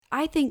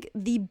I think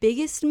the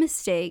biggest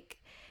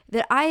mistake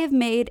that I have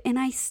made, and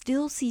I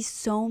still see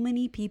so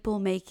many people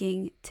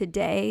making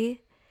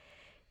today,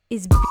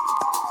 is...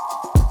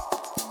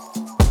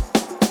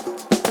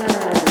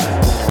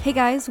 Hey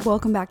guys,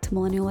 welcome back to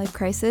Millennial Life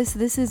Crisis.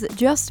 This is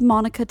just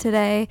Monica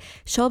today.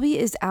 Shelby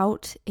is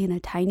out in a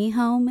tiny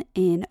home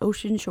in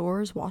Ocean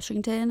Shores,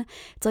 Washington.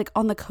 It's like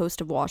on the coast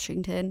of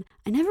Washington.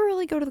 I never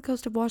really go to the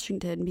coast of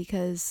Washington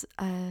because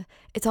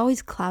it's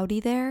always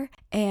cloudy there.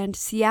 And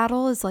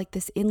Seattle is like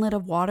this inlet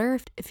of water.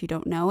 If you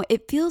don't know,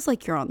 it feels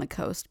like you're on the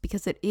coast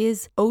because it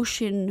is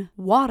ocean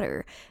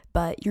water,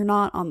 but you're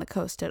not on the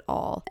coast at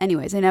all.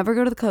 Anyways, I never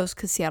go to the coast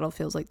because Seattle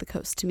feels like the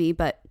coast to me,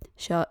 but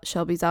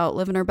Shelby's out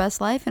living her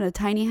best life in a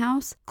tiny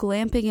house,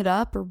 glamping it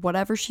up or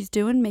whatever she's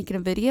doing, making a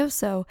video.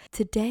 So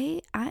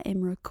today I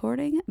am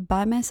recording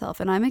by myself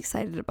and I'm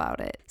excited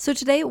about it. So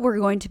today we're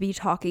going to be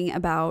talking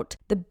about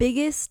the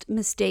biggest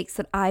mistakes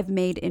that I've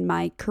made in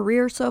my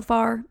career so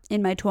far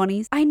in my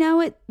 20s. I know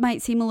it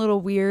might seem a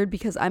little weird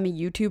because I'm a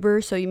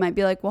YouTuber, so you might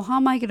be like, well, how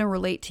am I going to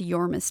relate to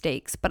your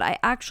mistakes? But I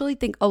actually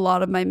think a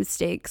lot of my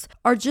mistakes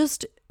are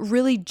just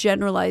really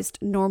generalized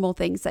normal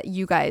things that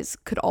you guys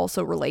could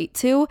also relate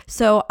to.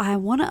 So I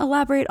want to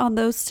elaborate on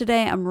those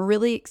today. I'm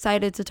really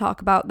excited to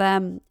talk about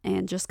them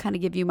and just kind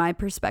of give you my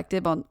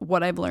perspective on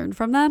what I've learned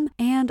from them.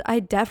 And I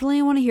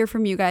definitely want to hear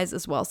from you guys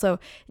as well. So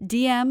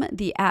DM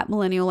the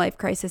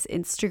 @MillennialLifeCrisis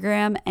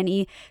Instagram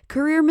any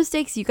career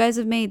mistakes you guys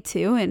have made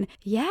too. And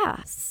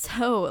yeah,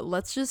 so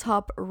let's just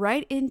hop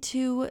right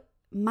into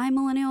my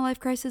Millennial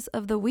Life Crisis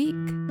of the week.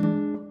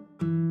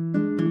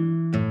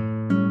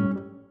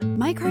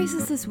 My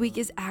crisis this week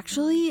is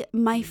actually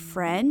my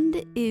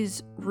friend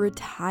is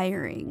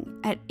retiring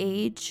at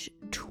age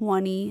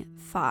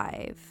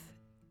 25.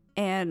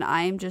 And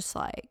I'm just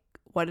like,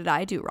 what did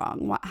I do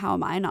wrong? How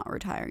am I not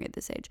retiring at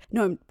this age?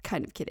 No, I'm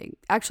kind of kidding.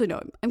 Actually,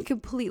 no, I'm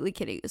completely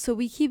kidding. So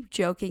we keep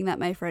joking that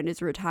my friend is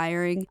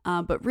retiring,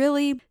 but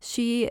really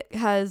she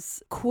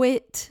has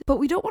quit. But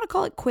we don't want to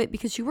call it quit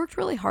because she worked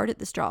really hard at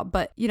this job.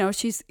 But,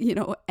 she's,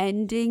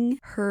 ending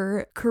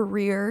her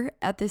career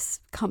at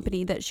this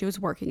company that she was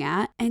working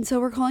at. And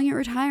so we're calling it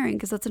retiring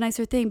because that's a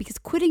nicer thing, because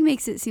quitting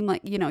makes it seem like,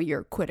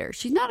 you're a quitter.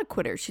 She's not a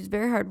quitter. She's a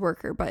very hard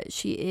worker, but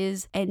she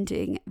is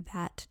ending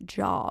that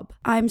job.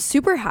 I'm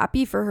super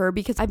happy for her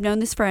because I've known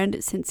this friend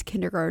since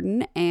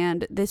kindergarten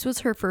and this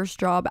was her first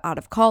job out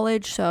of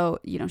college. So,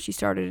 she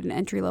started an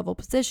entry-level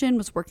position,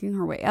 was working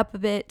her way up a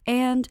bit.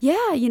 And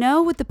yeah,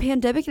 with the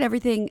pandemic and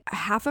everything,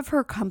 half of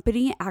her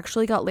company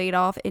actually got laid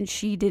off and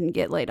she didn't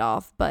get laid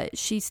off, but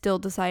she's still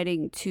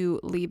deciding to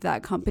leave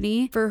that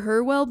company for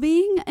her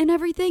well-being and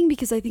everything,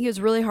 because I think it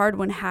was really hard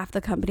when half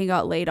the company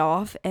got laid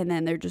off and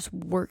then they're just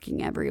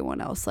working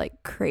everyone else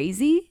like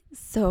crazy.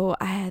 So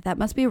that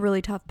must be a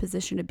really tough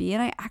position to be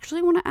in. I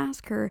actually want to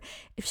ask her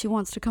if she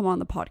wants to come on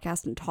the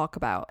podcast and talk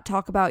about,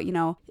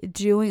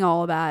 doing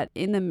all of that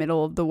in the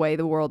middle of the way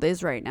the world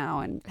is right now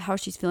and how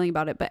she's feeling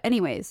about it. But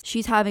anyways,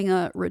 she's having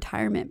a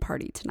retirement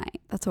party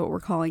tonight. That's what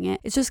we're calling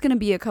it. It's just going to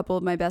be a couple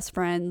of my best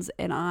friends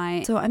and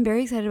I. So I'm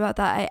very excited about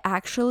that.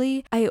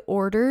 I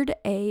ordered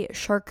a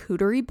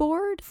charcuterie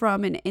board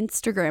from an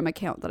Instagram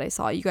account that I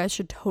saw. You guys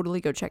should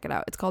totally go check it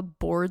out. It's called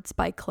Boards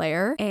by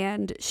Claire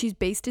and she's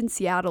based in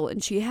Seattle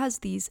and she has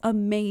these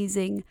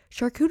amazing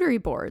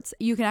charcuterie boards.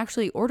 You can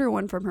actually order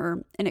one from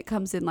her and it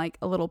comes in like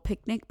a little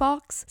picnic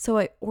box. So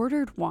I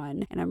ordered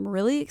one and I'm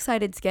really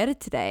excited to get it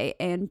today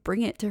and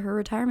bring it to her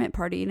retirement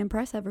party and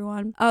impress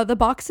everyone. The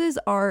boxes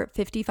are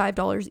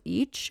 $55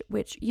 each,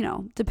 which,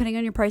 depending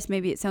on your price,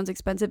 maybe it sounds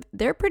expensive.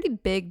 They're pretty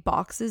big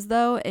boxes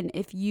though. And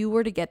if you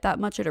were to get that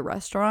much at a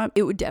restaurant,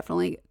 it would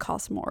definitely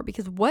cost more,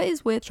 because what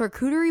is with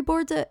charcuterie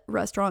boards at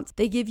restaurants,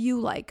 they give you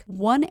like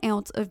 1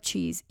 ounce of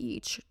cheese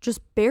each,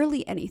 just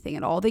barely anything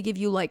at all. They give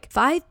you like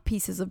 5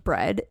 pieces of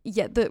bread,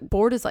 yet the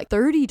board is like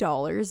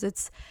 $30.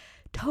 It's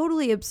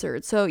totally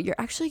absurd. So you're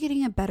actually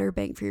getting a better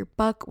bang for your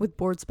buck with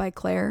Boards by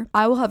Claire.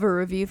 I will have a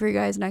review for you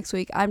guys next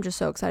week. I'm just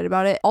so excited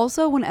about it.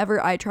 Also,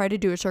 whenever I try to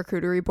do a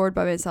charcuterie board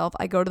by myself,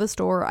 I go to the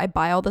store, I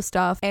buy all the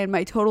stuff, and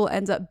my total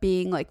ends up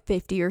being like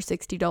 $50 or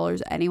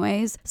 $60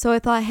 anyways. So I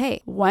thought,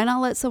 hey, why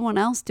not let someone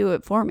else do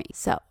it for me?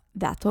 So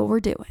that's what we're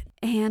doing.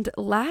 And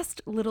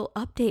last little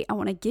update I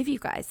want to give you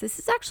guys. This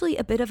is actually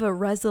a bit of a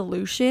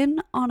resolution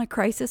on a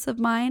crisis of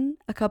mine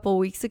a couple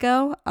weeks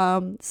ago.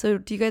 So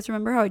do you guys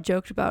remember how I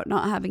joked about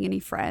not having any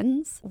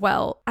friends?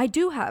 Well, I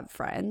do have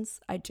friends.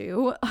 I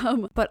do.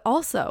 But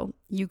also,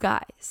 you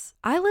guys,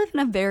 I live in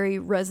a very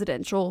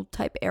residential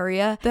type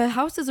area. The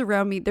houses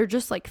around me, they're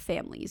just like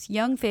families,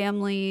 young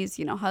families,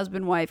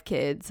 husband, wife,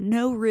 kids,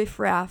 no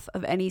riffraff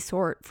of any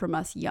sort from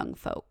us young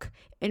folk.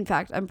 In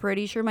fact, I'm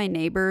pretty sure my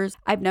neighbors,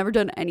 I've never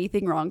done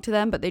anything wrong to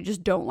them, but they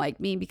just don't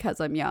like me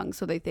because I'm young.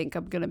 So they think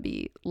I'm going to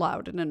be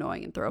loud and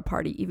annoying and throw a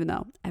party, even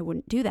though I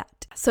wouldn't do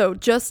that. So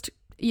just,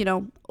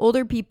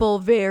 older people,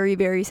 very,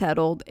 very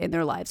settled in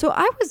their lives. So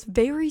I was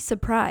very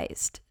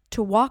surprised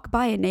to walk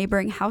by a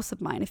neighboring house of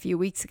mine a few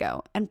weeks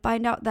ago and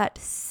find out that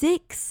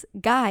 6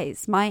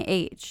 guys my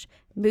age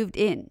moved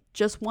in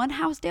just one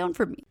house down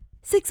from me.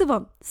 6 of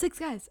them, 6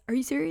 guys. Are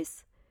you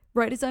serious?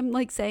 Right as I'm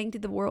saying to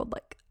the world,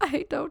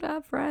 I don't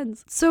have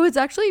friends. So it's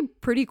actually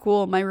pretty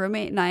cool. My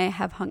roommate and I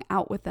have hung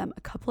out with them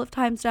a couple of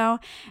times now,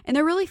 and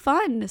they're really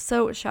fun.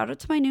 So shout out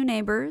to my new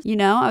neighbors. You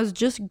know, I was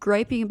just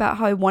griping about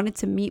how I wanted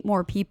to meet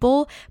more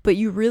people, but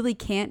you really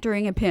can't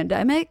during a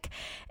pandemic.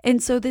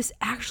 And so this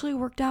actually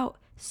worked out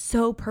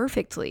so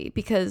perfectly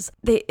because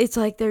it's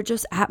like they're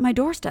just at my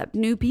doorstep,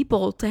 new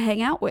people to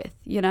hang out with,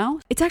 you know?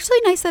 It's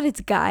actually nice that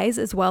it's guys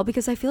as well,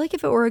 because I feel like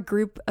if it were a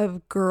group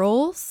of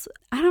girls,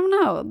 I don't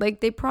know, like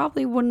they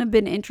probably wouldn't have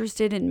been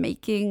interested in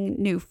making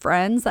new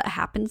friends. That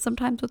happens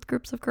sometimes with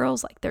groups of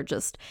girls. Like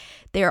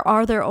they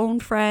are their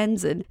own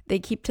friends and they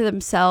keep to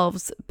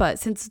themselves. But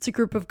since it's a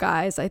group of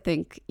guys, I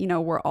think, you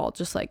know, we're all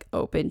just like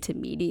open to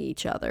meeting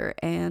each other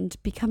and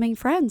becoming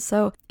friends.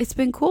 So it's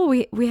been cool.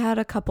 We had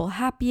a couple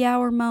happy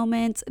hour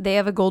moments. They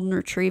have a golden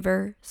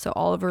retriever, so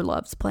Oliver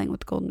loves playing with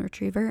the golden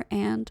retriever.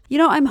 And, you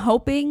know, I'm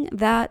hoping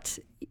that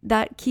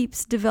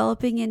keeps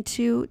developing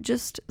into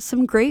just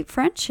some great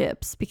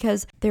friendships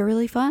because they're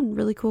really fun,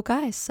 really cool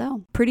guys.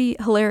 So pretty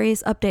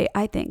hilarious update,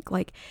 I think.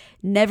 Like,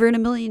 never in a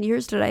million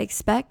years did I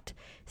expect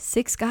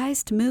 6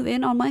 guys to move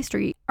in on my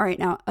street. All right,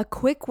 now a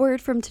quick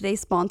word from today's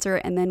sponsor,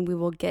 and then we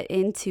will get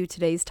into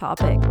today's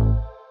topic.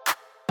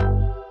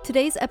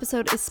 Today's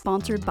episode is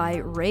sponsored by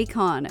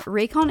Raycon.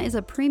 Raycon is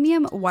a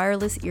premium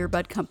wireless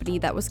earbud company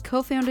that was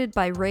co-founded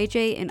by Ray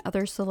J and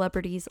other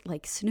celebrities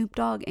like Snoop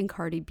Dogg and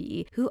Cardi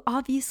B, who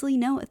obviously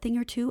know a thing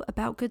or two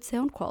about good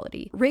sound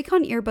quality.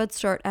 Raycon earbuds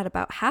start at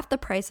about half the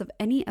price of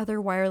any other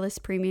wireless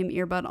premium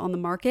earbud on the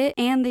market,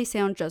 and they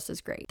sound just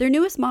as great. Their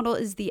newest model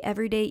is the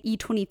Everyday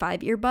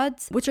E25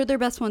 earbuds, which are their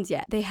best ones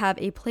yet. They have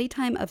a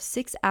playtime of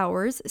 6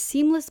 hours,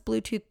 seamless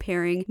Bluetooth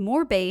pairing,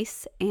 more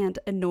bass, and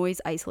a noise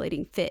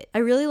isolating fit. I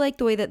really like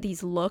the way that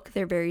these look.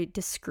 They're very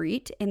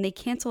discreet and they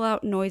cancel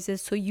out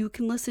noises so you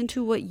can listen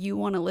to what you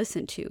want to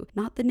listen to,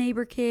 not the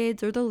neighbor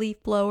kids or the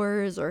leaf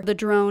blowers or the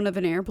drone of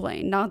an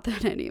airplane. Not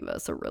that any of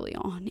us are really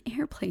on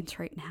airplanes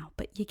right now,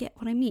 but you get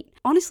what I mean.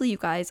 Honestly, you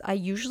guys, I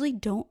usually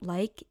don't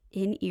like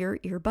in-ear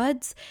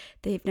earbuds.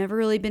 They've never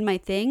really been my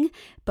thing,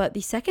 but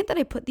the second that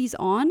I put these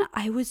on,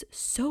 I was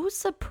so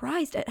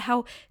surprised at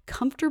how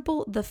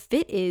comfortable the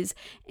fit is,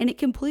 and it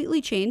completely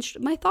changed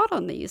my thought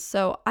on these.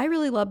 So I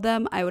really love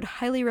them. I would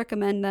highly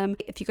recommend them.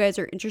 If you guys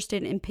are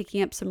interested in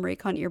picking up some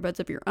Raycon earbuds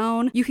of your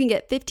own, you can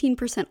get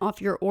 15% off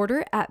your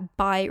order at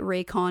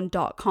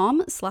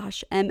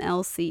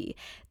buyraycon.com/MLC.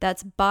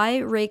 That's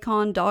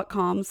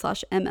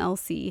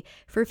buyraycon.com/MLC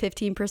for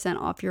 15%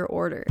 off your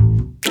order.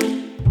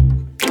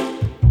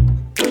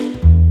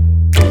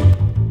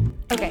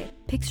 Okay,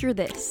 picture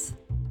this.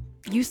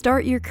 You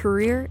start your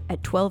career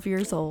at 12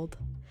 years old.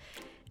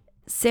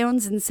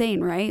 Sounds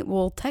insane, right?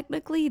 Well,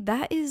 technically,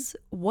 that is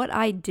what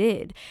I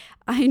did.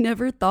 I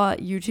never thought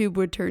YouTube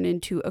would turn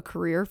into a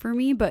career for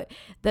me, but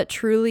that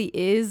truly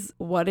is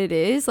what it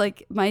is.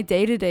 Like, my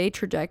day-to-day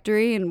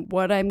trajectory and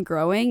what I'm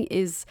growing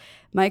is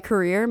my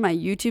career, my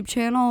YouTube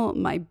channel,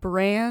 my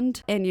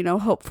brand, and, you know,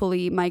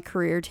 hopefully my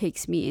career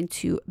takes me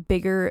into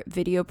bigger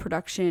video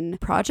production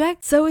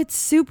projects. So it's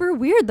super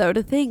weird, though,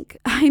 to think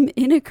I'm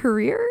in a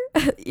career,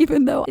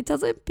 even though it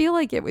doesn't feel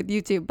like it with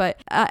YouTube.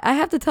 But I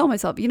have to tell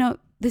myself, you know,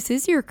 this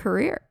is your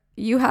career.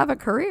 You have a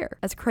career.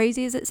 As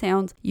crazy as it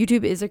sounds,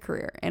 YouTube is a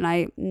career, and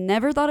I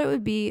never thought it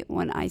would be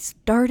when I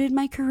started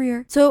my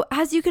career. So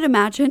as you could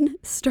imagine,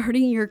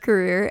 starting your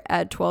career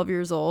at 12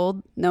 years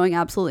old, knowing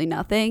absolutely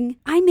nothing,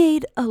 I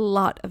made a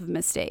lot of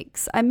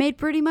mistakes. I made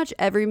pretty much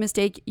every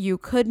mistake you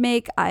could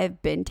make.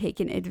 I've been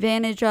taken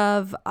advantage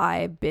of.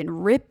 I've been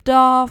ripped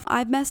off.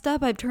 I've messed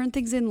up. I've turned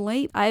things in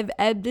late. I've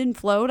ebbed and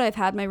flowed. I've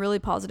had my really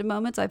positive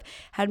moments. I've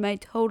had my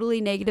totally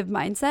negative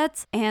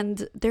mindsets,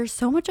 and there's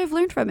so much I've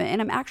learned from it.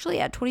 And I'm actually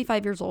at 25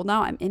 years old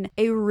now. I'm in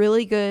a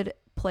really good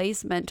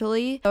place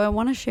mentally. So I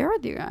want to share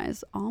with you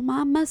guys all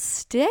my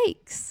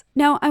mistakes.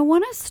 Now, I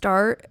want to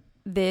start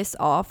this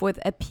off with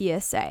a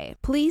PSA.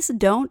 Please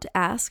don't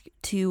ask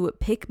to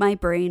pick my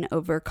brain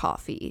over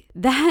coffee.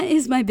 That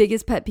is my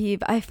biggest pet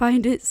peeve. I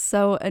find it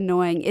so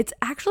annoying. It's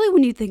actually,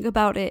 when you think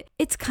about it,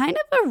 it's kind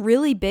of a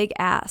really big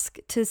ask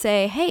to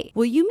say, hey,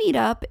 will you meet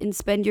up and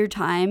spend your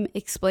time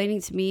explaining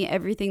to me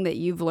everything that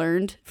you've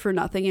learned for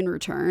nothing in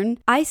return?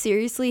 I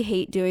seriously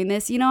hate doing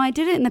this. You know, I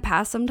did it in the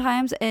past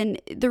sometimes, and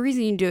the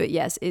reason you do it,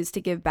 yes, is to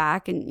give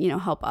back and, you know,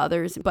 help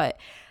others. But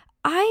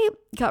I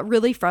got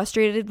really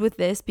frustrated with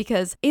this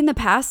because in the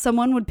past,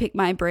 someone would pick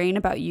my brain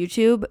about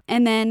YouTube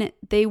and then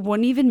they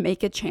wouldn't even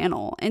make a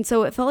channel. And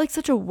so it felt like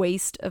such a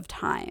waste of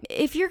time.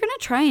 If you're going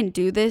to try and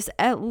do this,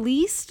 at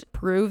least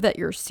prove that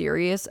you're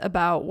serious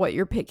about what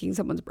you're picking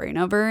someone's brain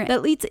over.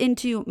 That leads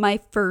into my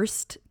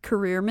first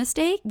career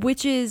mistake,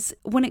 which is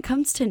when it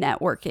comes to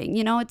networking.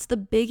 You know, it's the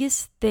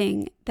biggest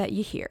thing that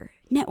you hear.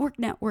 Network.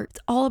 It's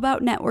all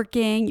about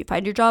networking. You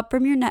find your job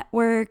from your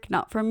network,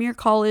 not from your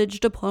college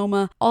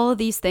diploma, all of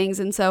these things.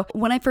 And so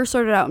when I first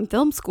started out in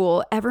film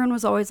school, everyone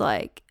was always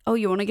like, oh,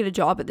 you want to get a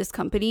job at this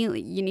company?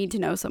 Like, you need to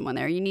know someone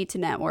there. You need to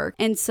network.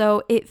 And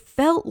so it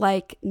felt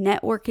like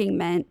networking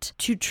meant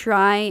to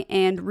try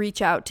and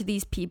reach out to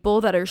these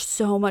people that are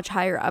so much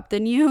higher up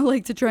than you,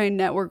 like to try and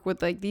network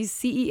with like these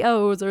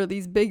CEOs or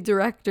these big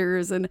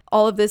directors and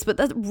all of this. But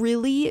that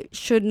really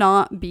should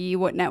not be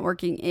what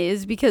networking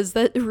is, because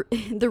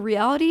the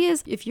reality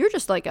is, if you're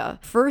just like a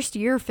first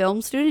year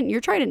film student,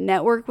 you're trying to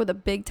network with a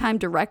big time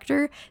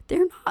director,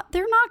 they're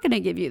not going to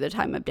give you the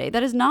time of day.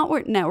 That is not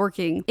what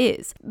networking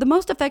is. The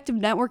most effective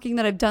networking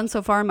that I've done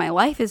so far in my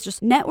life is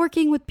just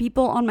networking with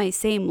people on my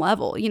same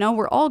level. You know,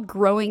 we're all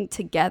growing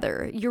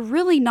together. You're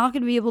really not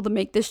going to be able to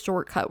make this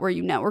shortcut where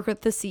you network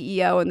with the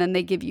CEO and then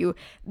they give you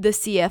the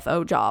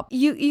CFO job.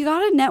 You got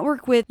to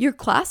network with your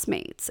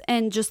classmates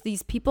and just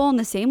these people on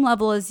the same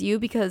level as you,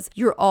 because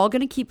you're all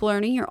going to keep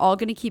learning, you're all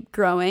going to keep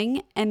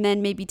growing, and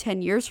then maybe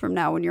 10 years from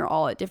now when you're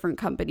all at different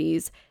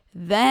companies,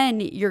 then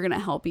you're going to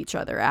help each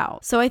other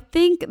out. So I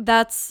think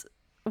that's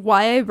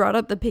why I brought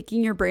up the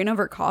picking your brain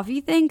over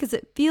coffee thing, because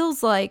it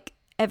feels like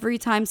every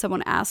time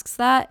someone asks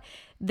that,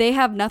 they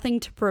have nothing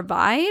to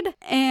provide.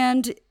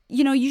 And,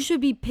 you know, you should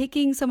be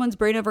picking someone's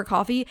brain over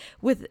coffee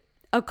with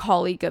a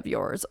colleague of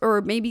yours,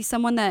 or maybe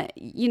someone that,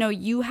 you know,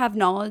 you have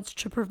knowledge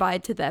to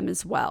provide to them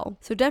as well.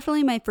 So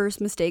definitely my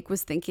first mistake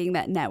was thinking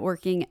that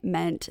networking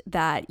meant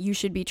that you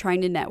should be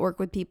trying to network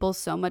with people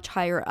so much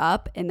higher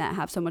up and that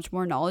have so much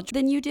more knowledge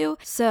than you do.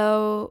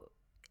 So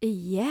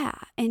yeah,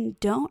 and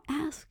don't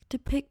ask to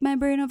pick my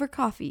brain over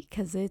coffee,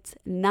 because it's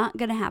not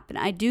gonna happen.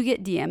 I do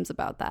get DMs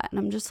about that, and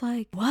I'm just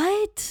like,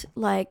 what?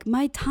 Like,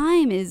 my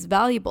time is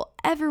valuable.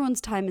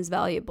 Everyone's time is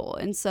valuable.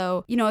 And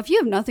so, you know, if you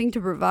have nothing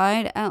to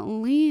provide, at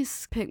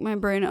least pick my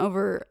brain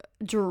over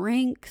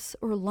drinks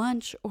or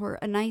lunch or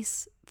a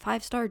nice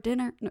 5-star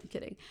dinner. No,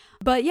 kidding.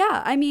 But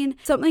yeah, I mean,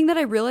 something that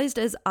I realized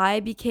as I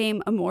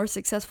became a more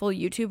successful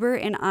YouTuber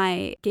and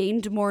I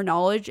gained more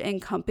knowledge and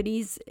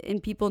companies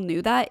and people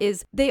knew that,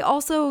 is they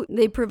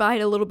provide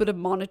a little bit of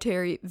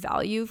monetary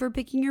value for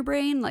picking your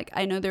brain. Like,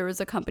 I know there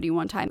was a company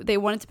one time, they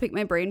wanted to pick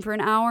my brain for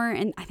an hour,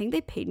 and I think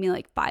they paid me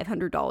like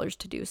 $500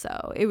 to do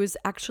so. It was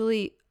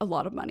actually a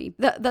lot of money.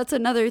 That's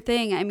another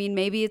thing. I mean,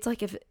 maybe it's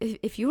like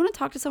if you want to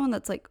talk to someone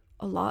that's like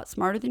a lot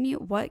smarter than you,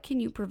 what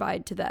can you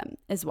provide to them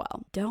as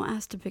well? Don't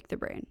ask to pick their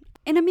brain.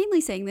 And I'm mainly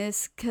saying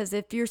this because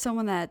if you're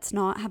someone that's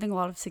not having a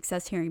lot of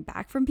success hearing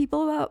back from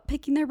people about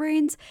picking their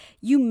brains,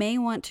 you may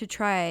want to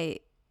try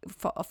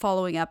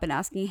following up and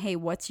asking, hey,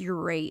 what's your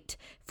rate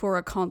for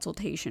a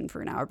consultation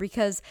for an hour?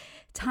 Because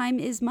time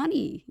is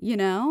money, you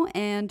know?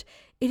 And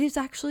it is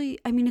actually,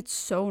 I mean, it's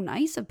so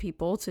nice of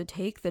people to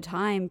take the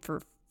time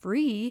for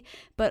free,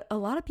 but a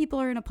lot of people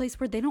are in a place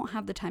where they don't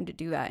have the time to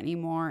do that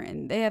anymore,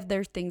 and they have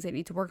their things they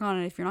need to work on.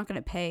 And if you're not going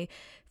to pay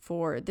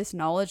for this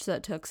knowledge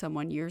that took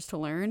someone years to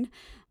learn,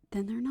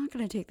 then they're not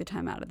going to take the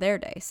time out of their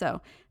day. So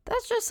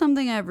that's just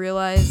something I've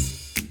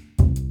realized.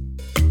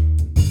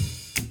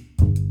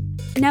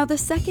 Now, the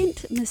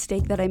second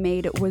mistake that I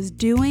made was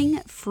doing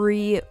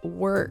free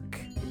work.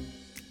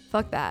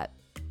 Fuck that.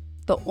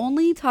 The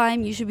only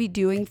time you should be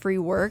doing free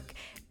work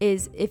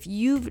is if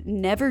you've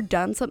never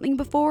done something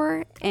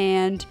before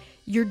and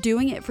you're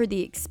doing it for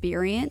the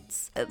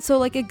experience. So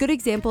like a good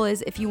example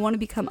is if you want to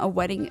become a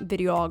wedding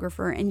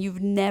videographer and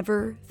you've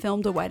never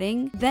filmed a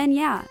wedding, then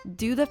yeah,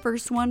 do the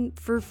first one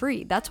for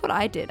free. That's what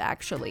I did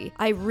actually.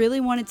 I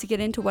really wanted to get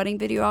into wedding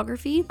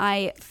videography.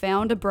 I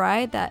found a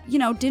bride that, you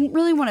know, didn't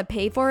really want to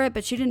pay for it,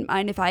 but she didn't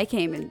mind if I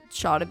came and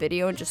shot a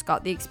video and just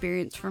got the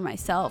experience for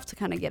myself to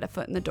kind of get a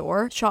foot in the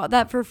door. Shot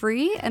that for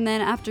free, and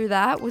then after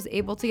that was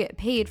able to get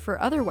paid for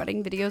other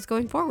wedding videos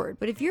going forward.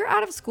 But if you're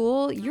out of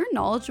school, you're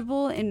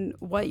knowledgeable in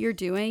what you're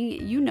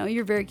doing, you know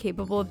you're very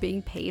capable of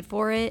being paid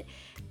for it,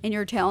 and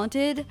you're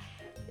talented,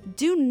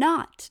 do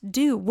not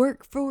do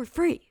work for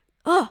free.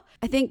 I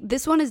think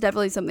this one is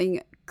definitely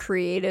something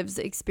creatives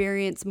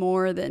experience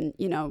more than,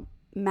 you know,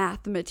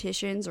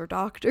 mathematicians or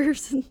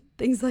doctors and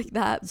things like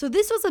that. So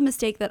this was a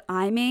mistake that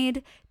I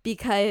made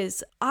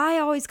because I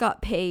always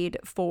got paid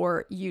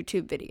for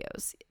YouTube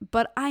videos,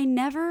 but I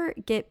never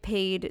get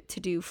paid to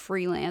do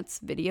freelance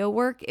video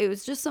work. It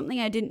was just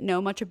something I didn't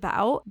know much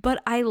about,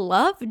 but I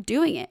love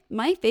doing it.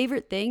 My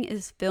favorite thing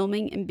is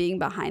filming and being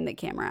behind the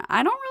camera.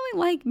 I don't really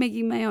like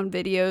making my own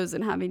videos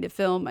and having to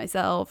film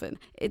myself, and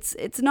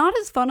it's not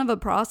as fun of a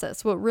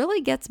process. What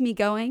really gets me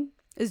going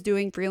is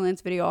doing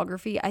freelance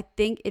videography. I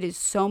think it is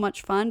so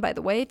much fun. By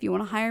the way, if you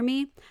want to hire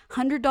me,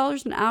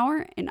 $100 an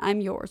hour and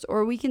I'm yours,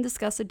 or we can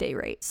discuss a day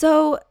rate.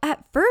 So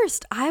at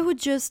first I would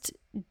just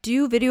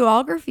do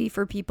videography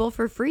for people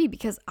for free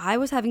because I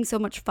was having so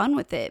much fun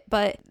with it.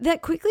 But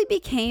that quickly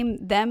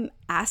became them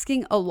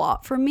asking a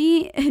lot from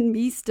me and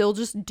me still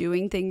just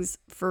doing things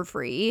for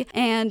free.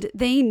 And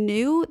they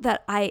knew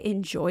that I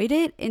enjoyed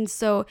it. And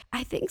so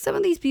I think some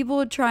of these people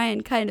would try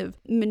and kind of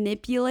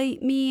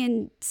manipulate me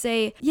and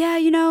say, yeah,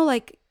 you know,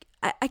 like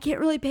I can't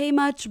really pay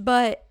much,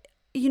 but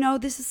you know,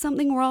 this is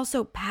something we're all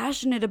so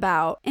passionate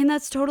about. And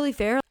that's totally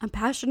fair. I'm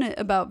passionate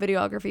about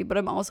videography, but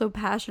I'm also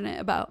passionate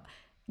about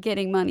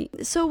getting money.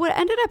 So what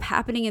ended up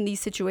happening in these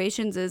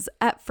situations is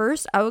at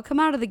first I would come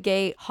out of the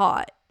gate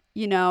hot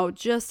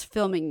just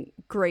filming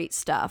great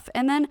stuff.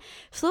 And then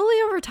slowly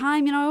over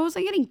time, I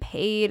wasn't getting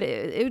paid.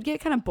 It would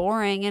get kind of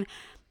boring, and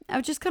I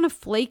would just kind of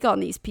flake on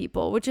these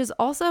people, which is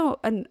also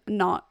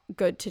not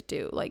good to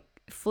do. Like,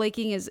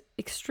 flaking is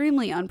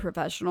extremely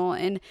unprofessional,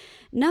 and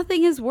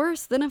nothing is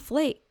worse than a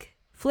flake.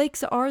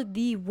 Flakes are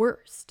the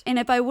worst. And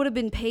if I would have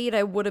been paid,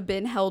 I would have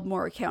been held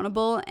more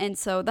accountable. And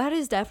so that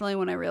is definitely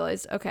when I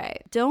realized,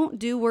 okay, don't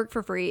do work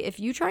for free. If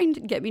you try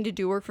and get me to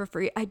do work for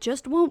free, I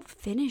just won't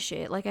finish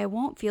it. Like, I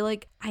won't feel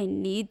like I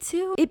need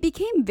to. It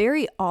became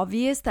very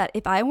obvious that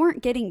if I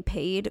weren't getting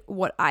paid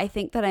what I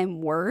think that I'm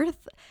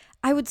worth,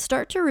 I would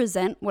start to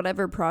resent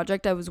whatever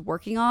project I was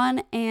working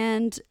on,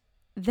 and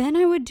then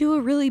I would do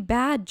a really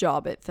bad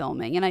job at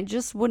filming, and I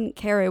just wouldn't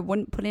care. I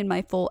wouldn't put in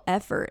my full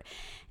effort.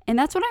 And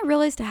that's when I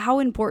realized how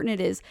important it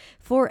is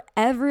for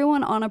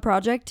everyone on a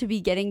project to be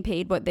getting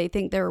paid what they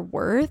think they're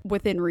worth,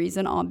 within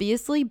reason,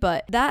 obviously,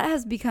 but that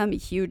has become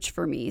huge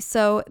for me.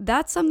 So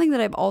that's something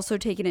that I've also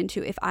taken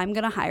into if I'm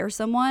going to hire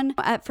someone.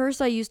 At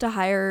first, I used to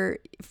hire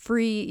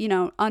free,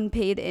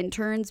 unpaid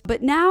interns,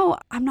 but now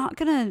I'm not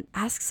going to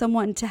ask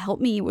someone to help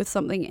me with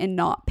something and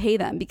not pay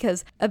them,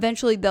 because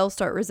eventually they'll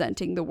start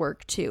resenting the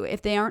work too.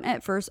 If they aren't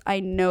at first, I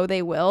know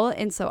they will.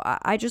 And so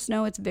I just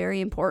know it's very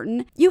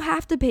important. You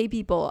have to pay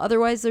people.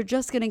 Otherwise, they're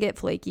just going to get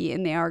flaky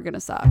and they are going to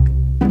suck.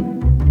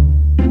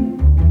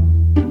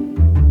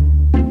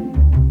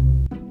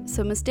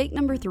 So mistake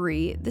number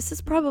 3, this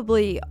is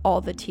probably all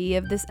the tea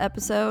of this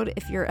episode.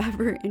 If you're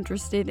ever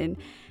interested in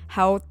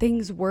how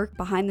things work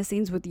behind the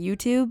scenes with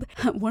YouTube,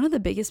 one of the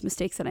biggest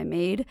mistakes that I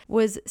made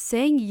was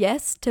saying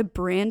yes to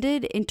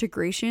branded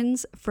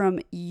integrations from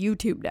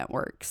YouTube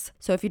networks.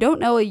 So if you don't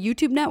know, a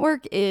YouTube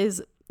network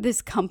is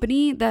this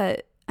company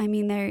that,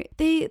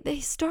 they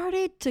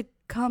started to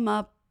come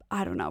up,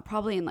 I don't know,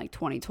 probably in like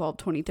 2012,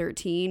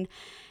 2013.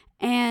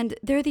 And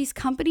there are these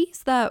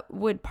companies that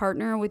would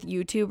partner with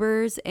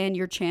YouTubers and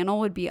your channel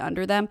would be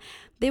under them.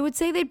 They would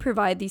say they'd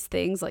provide these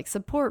things like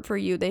support for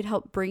you. They'd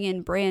help bring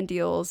in brand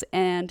deals,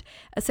 and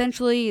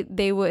essentially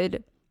they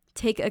would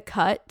take a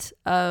cut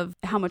of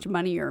how much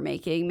money you're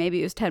making.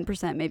 Maybe it was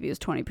 10%, maybe it was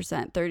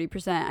 20%,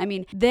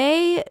 30%.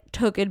 They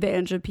took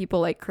advantage of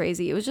people like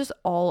crazy. It was just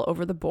all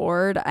over the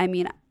board.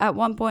 At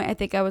one point, I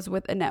think I was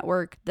with a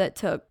network that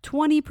took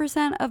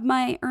 20% of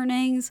my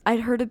earnings.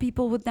 I'd heard of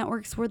people with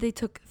networks where they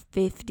took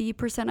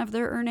 50% of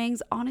their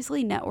earnings.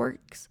 Honestly,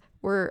 networks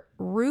were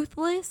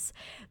ruthless.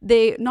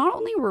 They not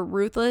only were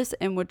ruthless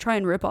and would try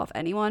and rip off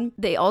anyone,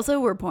 they also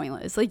were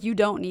pointless. Like, you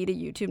don't need a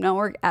YouTube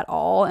network at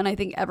all. And I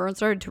think everyone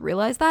started to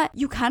realize that.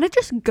 You kind of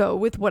just go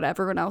with what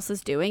everyone else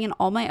is doing. And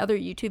all my other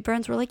YouTube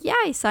friends were like, yeah,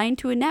 I signed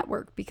to a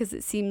network because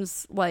it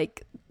seems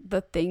like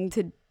the thing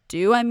to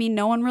do.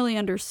 No one really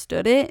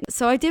understood it.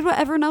 So I did what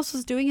everyone else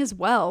was doing as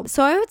well.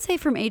 So I would say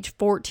from age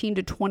 14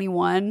 to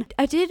 21,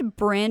 I did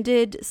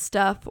branded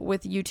stuff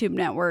with YouTube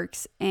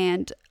networks,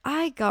 and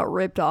I got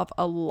ripped off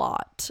a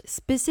lot.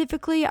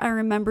 Specifically, I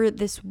remember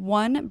this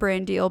one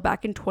brand deal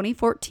back in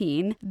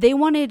 2014. They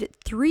wanted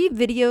 3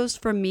 videos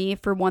from me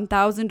for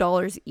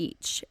 $1,000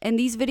 each. And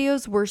these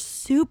videos were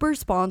super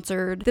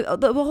sponsored.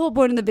 The whole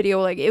point of the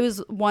video, it was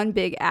one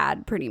big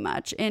ad pretty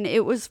much. And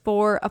it was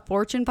for a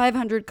Fortune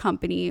 500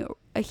 company,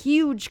 a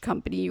huge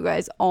company you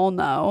guys all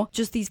know,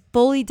 just these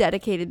fully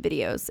dedicated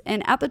videos.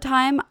 And at the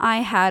time, I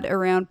had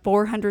around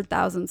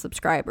 400,000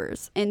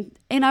 subscribers. And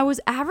I was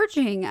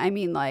averaging,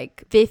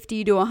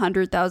 50 to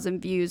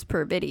 100,000 views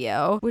per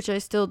video, which I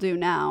still do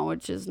now,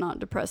 which is not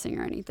depressing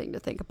or anything to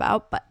think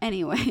about. But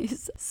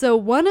anyways, so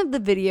one of the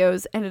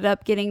videos ended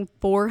up getting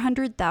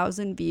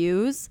 400,000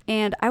 views,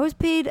 and I was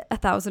paid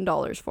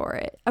 $1,000 for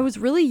it. I was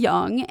really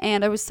young,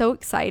 and I was so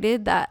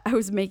excited that I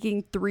was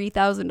making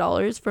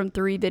 $3,000 from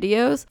 3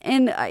 videos.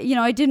 And,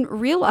 I didn't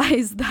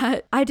realize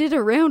that I did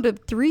a round of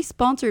 3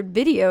 sponsored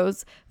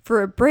videos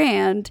for a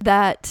brand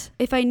that,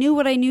 if I knew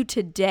what I knew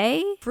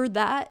today for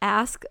that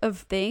ask of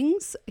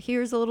things,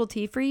 here's a little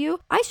tea for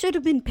you, I should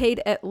have been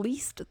paid at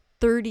least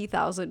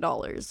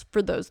 $30,000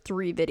 for those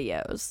 3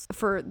 videos,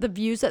 for the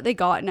views that they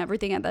got and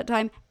everything at that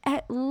time,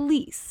 at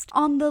least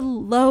on the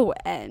low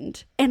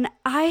end. And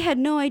I had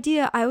no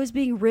idea I was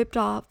being ripped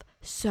off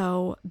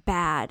so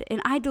bad.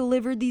 And I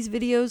delivered these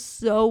videos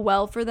so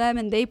well for them,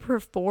 and they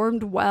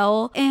performed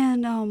well.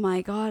 And oh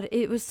my God,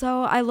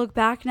 I look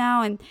back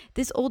now, and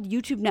this old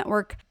YouTube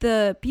network,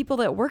 the people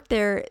that worked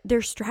there,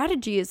 their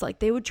strategy is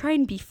they would try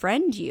and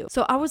befriend you.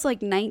 So I was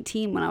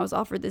 19 when I was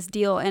offered this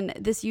deal, and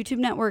this YouTube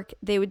network,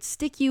 they would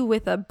stick you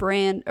with a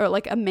brand or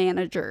a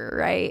manager,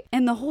 right?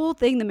 And the whole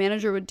thing the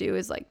manager would do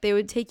is they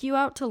would take you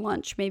out to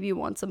lunch maybe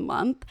once a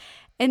month,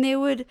 and they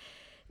would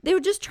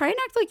just try and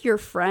act like your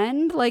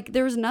friend.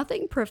 There was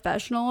nothing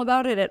professional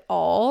about it at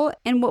all.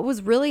 And what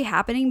was really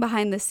happening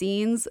behind the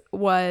scenes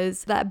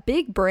was that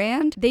big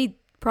brand, they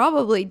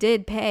probably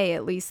did pay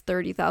at least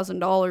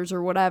 $30,000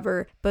 or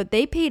whatever, but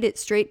they paid it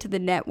straight to the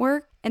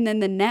network. And then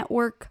the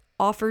network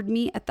offered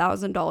me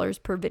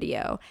 $1,000 per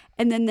video.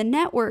 And then the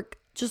network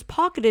just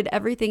pocketed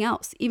everything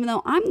else, even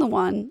though I'm the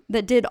one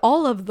that did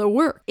all of the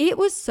work. It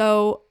was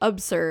so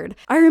absurd.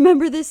 I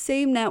remember this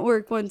same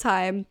network one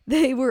time,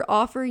 they were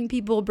offering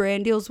people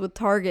brand deals with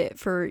Target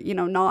for,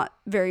 not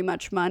very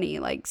much money,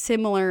 like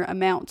similar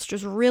amounts,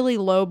 just really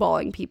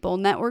lowballing people.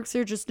 Networks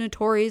are just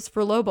notorious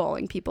for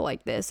lowballing people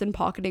like this and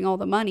pocketing all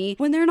the money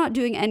when they're not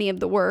doing any of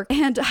the work.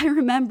 And I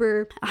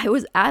remember I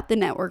was at the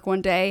network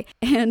one day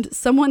and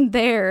someone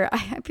there,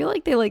 I feel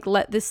like they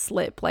let this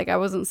slip, like I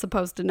wasn't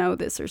supposed to know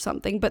this or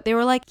something, but they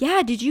were like,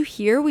 yeah, did you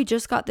hear we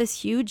just got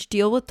this huge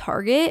deal with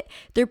Target?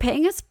 They're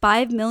paying us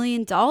 $5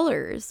 million.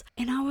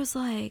 And I was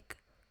like,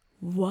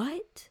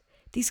 what?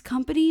 These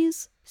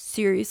companies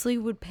seriously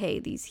would pay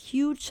these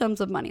huge sums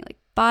of money,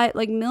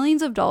 like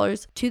millions of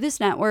dollars to this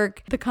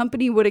network. The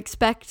company would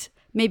expect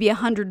maybe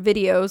 100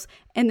 videos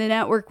and the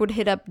network would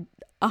hit up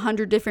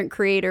 100 different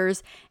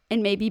creators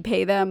and maybe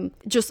pay them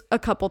just a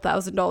couple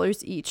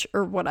 $1,000s each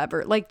or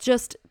whatever.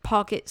 Just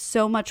pocket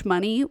so much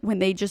money when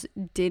they just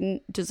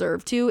didn't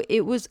deserve to.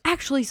 It was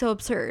actually so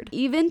absurd.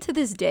 Even to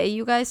this day,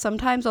 you guys,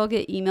 sometimes I'll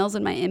get emails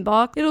in my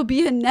inbox. It'll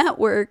be a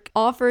network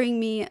offering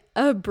me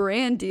a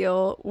brand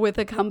deal with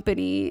a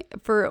company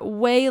for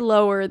way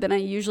lower than I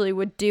usually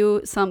would do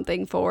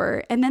something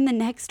for. And then the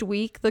next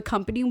week, the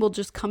company will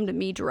just come to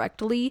me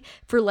directly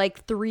for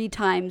 3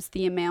 times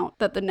the amount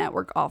that the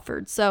network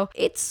offered. So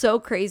it's so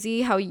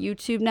crazy how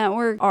YouTube network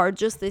are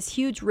just this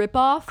huge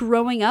ripoff.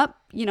 Growing up,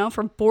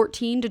 from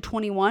 14 to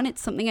 21,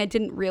 it's something I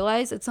didn't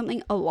realize. It's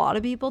something a lot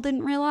of people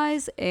didn't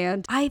realize.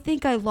 And I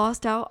think I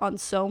lost out on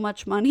so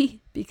much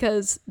money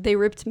because they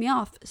ripped me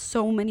off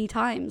so many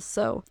times.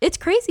 So it's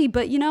crazy.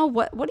 But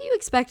what do you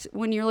expect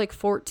when you're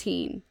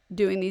 14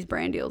 doing these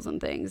brand deals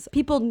and things?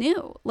 People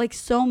knew,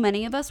 so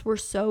many of us were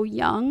so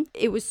young.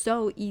 It was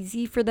so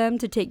easy for them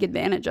to take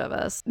advantage of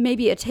us.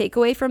 Maybe a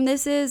takeaway from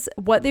this is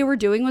what they were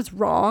doing was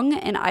wrong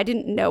and I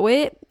didn't know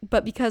it.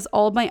 But because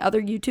all of my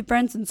other YouTube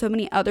friends and so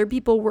many other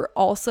people were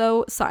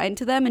also signed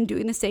to them and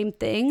doing the same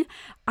thing,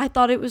 I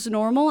thought it was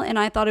normal and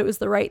I thought it was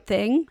the right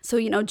thing.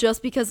 So,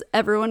 just because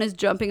everyone is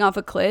jumping off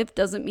a cliff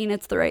doesn't mean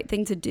it's the right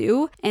thing to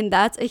do. And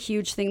that's a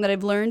huge thing that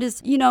I've learned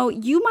is,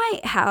 you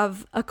might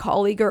have a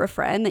colleague or a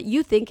friend that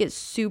you think is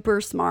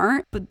super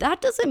smart, but that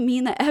doesn't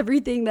mean that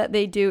everything that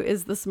they do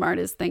is the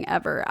smartest thing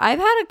ever. I've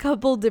had a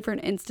couple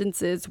different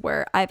instances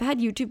where I've had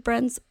YouTube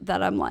friends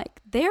that I'm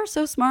like, they are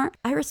so smart.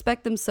 I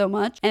respect them so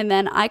much. And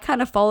then I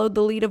kind of followed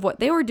the lead of what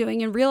they were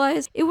doing and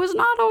realized it was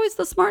not always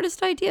the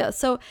smartest idea.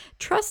 So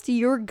trust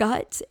your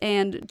gut.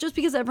 And just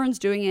because everyone's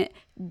doing it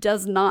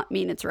does not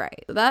mean it's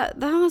right. That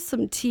was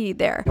some tea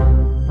there.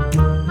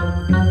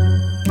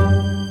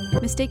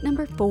 Mistake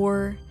number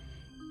 4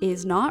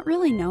 is not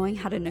really knowing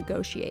how to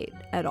negotiate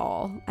at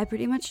all. I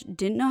pretty much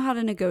didn't know how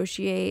to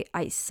negotiate.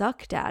 I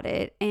sucked at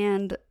it.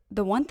 And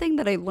the one thing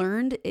that I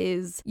learned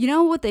is,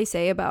 what they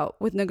say about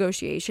with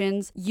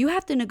negotiations, you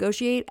have to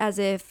negotiate as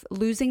if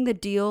losing the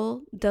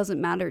deal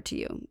doesn't matter to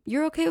you.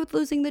 You're okay with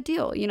losing the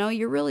deal.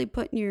 You're really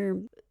putting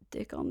your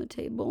dick on the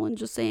table and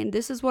just saying,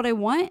 this is what I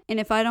want. And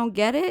if I don't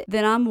get it,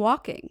 then I'm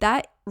walking.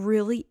 That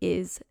really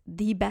is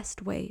the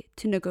best way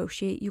to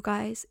negotiate, you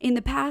guys. In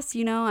the past,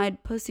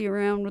 I'd pussy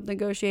around with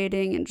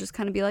negotiating and just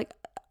kind of be like,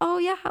 oh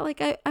yeah,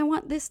 I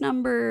want this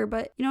number,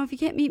 but if you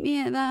can't meet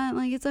me at that,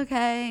 it's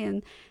okay.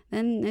 And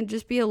then it'd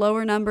just be a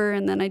lower number,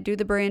 and then I'd do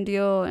the brand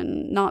deal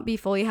and not be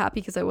fully happy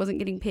because I wasn't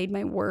getting paid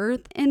my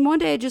worth. And one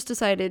day I just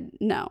decided,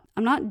 no,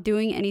 I'm not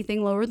doing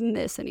anything lower than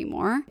this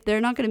anymore. If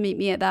they're not going to meet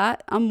me at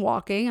that, I'm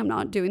walking, I'm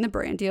not doing the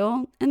brand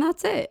deal, and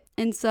that's it.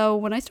 And so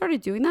when I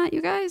started doing that,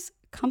 you guys,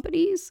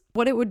 companies,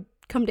 what it would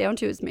come down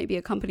to is maybe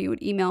a company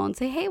would email and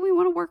say, hey, we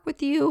want to work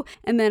with you.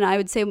 And then I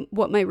would say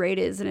what my rate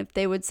is. And if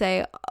they would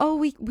say, oh,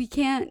 we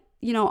can't,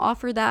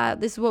 offer that,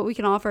 this is what we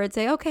can offer, I'd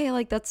say,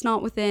 okay, that's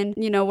not within,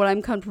 what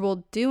I'm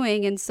comfortable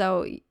doing. And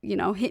so,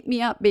 hit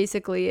me up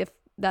basically if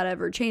that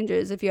ever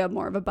changes, if you have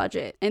more of a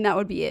budget. And that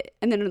would be it.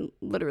 And then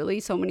literally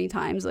so many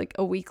times,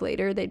 a week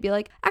later, they'd be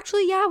like,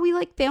 actually, yeah, we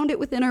found it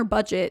within our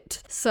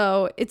budget.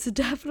 So it's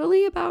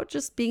definitely about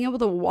just being able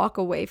to walk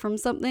away from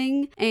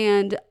something.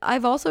 And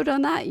I've also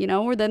done that,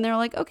 where then they're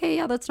like, okay,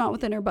 yeah, that's not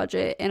within our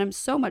budget. And I'm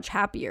so much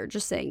happier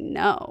just saying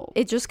no.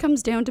 It just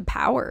comes down to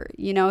power.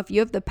 If you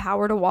have the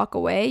power to walk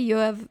away, you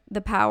have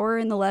the power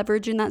and the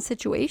leverage in that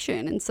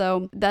situation. And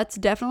so that's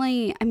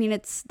definitely,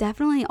 it's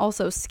definitely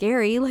also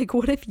scary.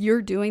 What if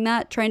you're doing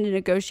that, trying to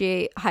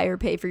negotiate higher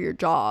pay for your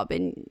job,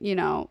 and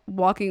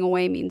walking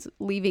away means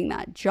leaving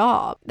that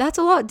job? That's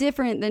a lot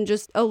different than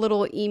just a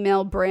little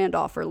email brand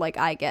offer like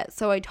I get.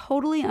 So I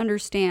totally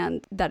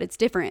understand that it's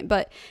different,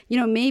 but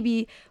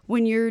maybe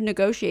when you're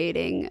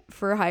negotiating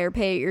for higher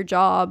pay at your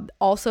job,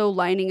 also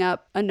lining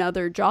up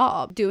another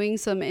job, doing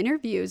some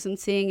interviews and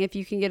seeing if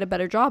you can get a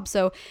better job.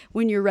 So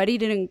when you're ready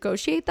to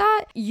negotiate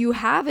that, you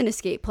have an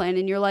escape plan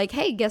and you're like,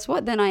 hey, guess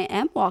what? Then I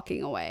am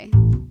walking away.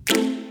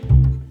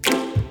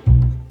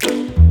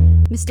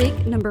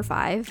 Mistake number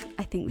 5,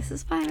 I think this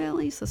is 5 at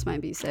least, this might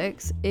be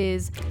 6,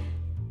 is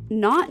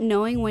not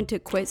knowing when to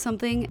quit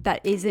something that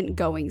isn't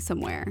going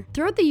somewhere.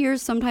 Throughout the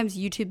years, sometimes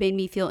YouTube made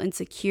me feel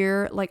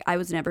insecure, like I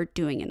was never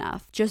doing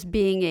enough, just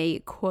being a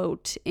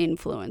quote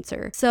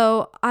influencer.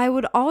 So I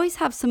would always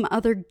have some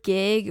other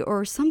gig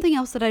or something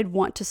else that I'd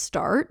want to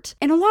start.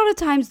 And a lot of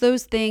times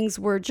those things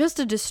were just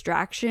a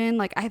distraction.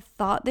 Like I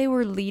thought they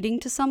were leading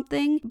to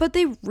something, but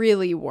they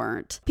really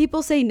weren't.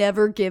 People say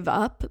never give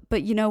up,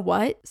 but you know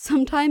what?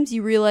 Sometimes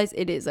you realize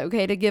it is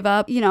okay to give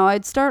up.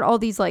 I'd start all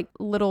these like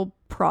little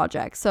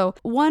projects. So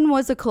one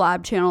was a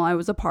collab channel I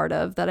was a part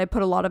of that I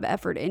put a lot of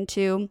effort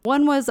into.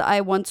 One was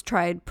I once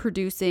tried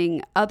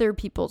producing other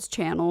people's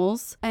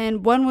channels,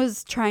 and one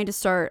was trying to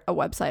start a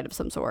website of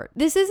some sort.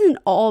 This isn't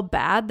all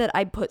bad that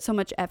I put so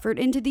much effort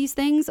into these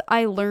things.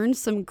 I learned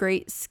some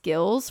great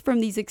skills from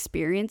these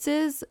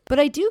experiences, but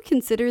I do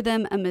consider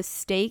them a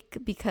mistake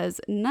because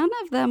none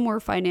of them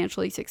were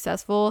financially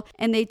successful,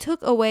 and they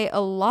took away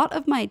a lot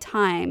of my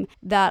time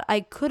that I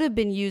could have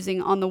been using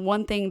on the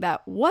one thing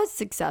that was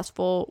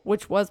successful,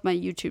 which was my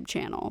YouTube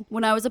channel.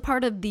 When I was a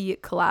part of the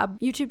collab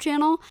YouTube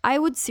channel, I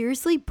would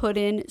seriously put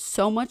in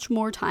so much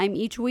more time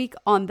each week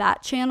on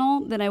that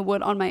channel than I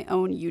would on my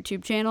own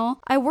YouTube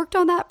channel. I worked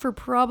on that for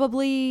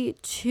probably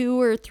 2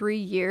 or 3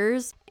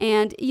 years.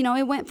 And,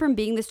 it went from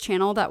being this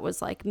channel that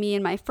was like me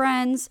and my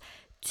friends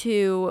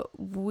to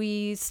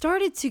we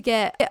started to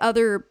get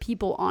other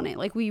people on it.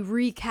 Like we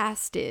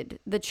recasted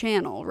the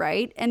channel,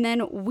 right? And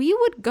then we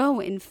would go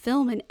and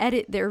film and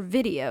edit their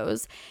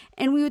videos,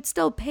 and we would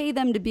still pay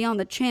them to be on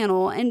the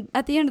channel. And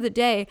at the end of the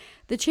day,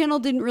 the channel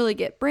didn't really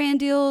get brand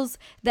deals.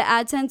 The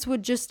AdSense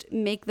would just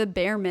make the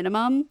bare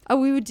minimum.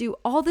 We would do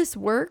all this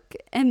work,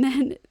 and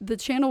then the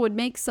channel would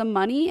make some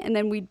money, and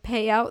then we'd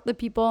pay out the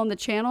people on the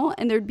channel,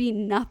 and there'd be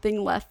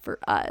nothing left for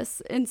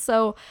us. And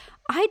so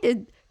I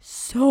did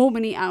so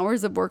many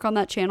hours of work on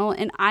that channel,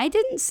 and I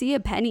didn't see a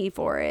penny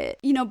for it,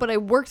 but I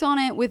worked on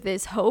it with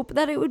this hope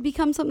that it would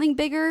become something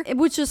bigger,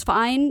 which was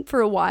fine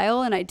for a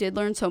while, and I did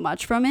learn so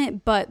much from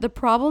it. But the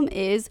problem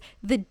is,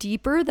 the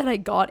deeper that I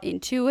got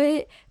into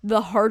it,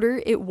 the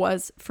harder it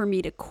was for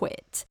me to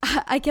quit.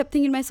 I kept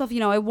thinking to myself,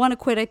 I want to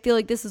quit. I feel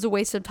like this is a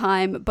waste of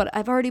time, but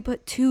I've already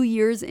put 2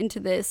 years into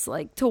this,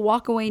 like to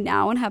walk away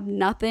now and have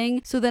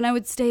nothing. So then I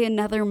would stay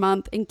another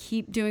month and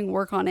keep doing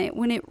work on it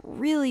when it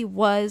really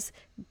was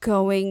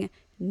going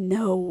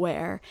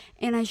nowhere,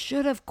 and I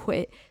should have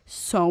quit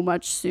so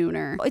much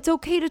sooner. It's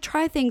okay to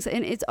try things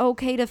and it's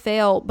okay to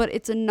fail, but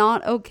it's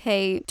not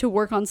okay to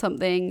work on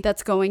something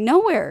that's going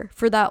nowhere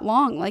for that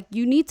long. Like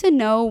you need to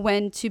know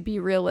when to be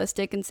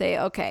realistic and say,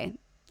 okay,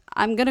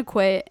 I'm going to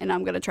quit and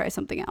I'm going to try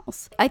something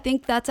else. I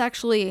think that's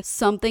actually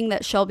something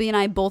that Shelby and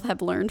I both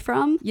have learned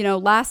from.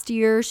 Last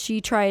year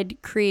she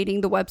tried creating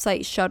the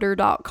website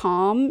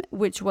Shudder.com,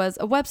 which was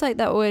a website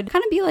that would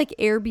kind of be like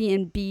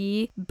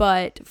Airbnb,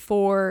 but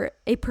for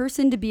a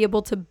person to be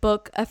able to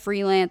book a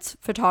freelance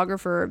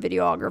photographer or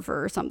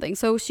videographer or something.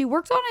 So she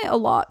worked on it a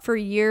lot for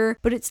a year,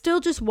 but it still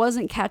just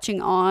wasn't catching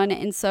on.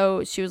 And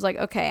so she was like,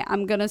 okay,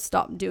 I'm going to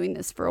stop doing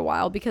this for a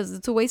while because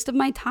it's a waste of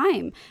my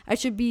time. I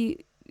should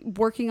be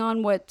working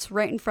on what's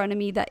right in front of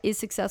me that is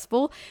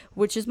successful,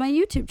 which is my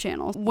YouTube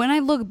channel. When I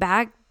look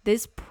back,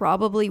 this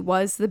probably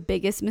was the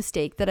biggest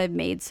mistake that I've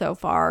made so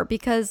far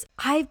because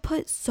I've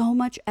put so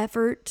much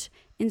effort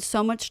and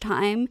so much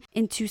time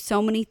into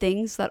so many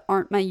things that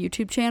aren't my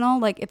YouTube channel.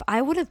 Like if I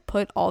would have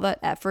put all that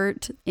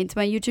effort into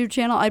my YouTube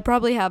channel, I'd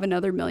probably have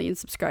another 1 million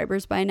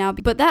subscribers by now.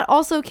 But that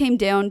also came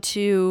down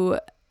to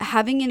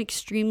having an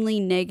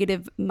extremely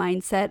negative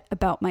mindset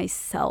about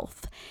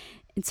myself.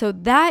 And so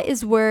that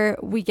is where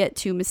we get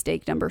to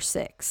mistake number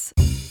 6.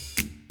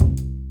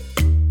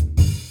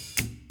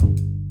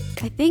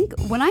 I think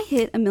when I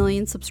hit 1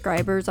 million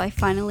subscribers, I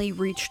finally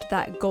reached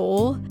that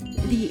goal.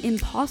 The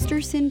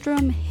imposter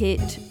syndrome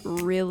hit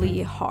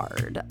really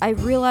hard. I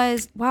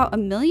realized, wow,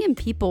 1 million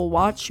people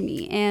watch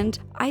me, and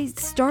I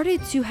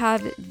started to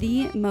have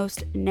the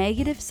most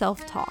negative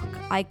self-talk.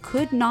 I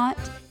could not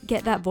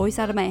get that voice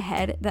out of my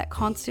head that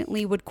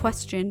constantly would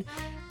question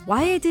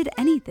why I did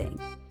anything.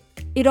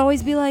 It'd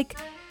always be like,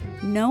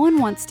 no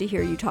one wants to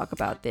hear you talk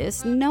about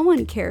this. No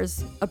one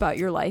cares about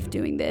your life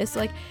doing this.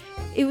 Like,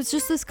 it was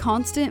just this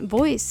constant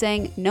voice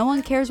saying, no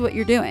one cares what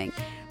you're doing.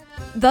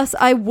 Thus,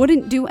 I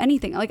wouldn't do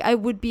anything. Like, I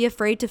would be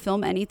afraid to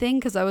film anything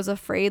because I was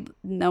afraid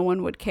no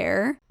one would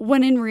care.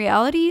 When in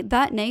reality,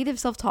 that negative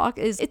self-talk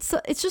it's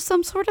just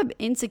some sort of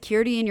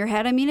insecurity in your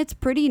head. I mean, it's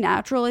pretty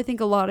natural. I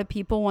think a lot of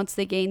people, once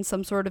they gain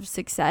some sort of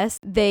success,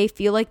 they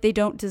feel like they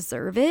don't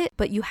deserve it,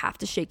 but you have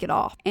to shake it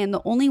off. And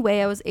the only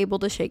way I was able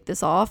to shake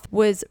this off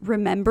was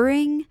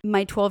remembering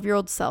my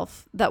 12-year-old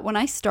self, that when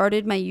I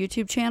started my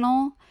YouTube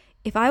channel,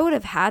 if I would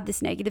have had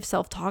this negative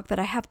self-talk that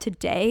I have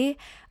today,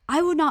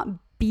 I would not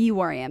be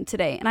where I am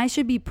today. And I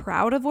should be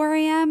proud of where I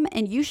am,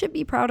 and you should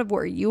be proud of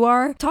where you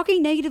are.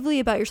 Talking negatively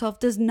about yourself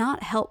does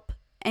not help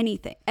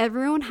anything.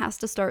 Everyone has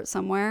to start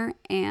somewhere,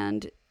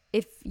 and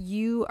if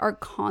you are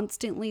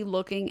constantly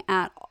looking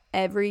at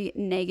every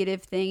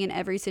negative thing in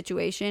every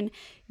situation,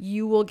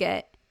 you will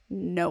get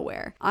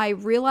nowhere. I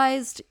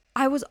realized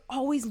I was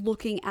always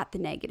looking at the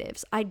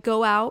negatives. I'd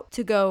go out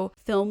to go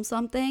film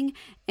something,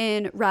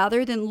 and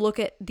rather than look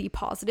at the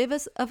positive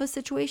of a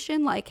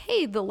situation, like,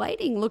 hey, the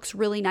lighting looks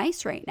really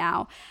nice right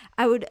now,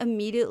 I would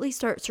immediately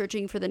start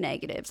searching for the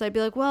negatives. I'd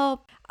be like,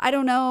 well, I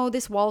don't know,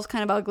 this wall's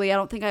kind of ugly. I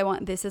don't think I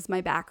want this as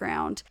my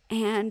background.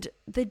 And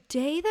the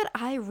day that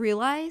I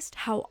realized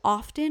how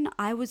often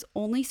I was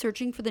only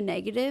searching for the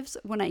negatives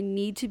when I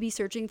need to be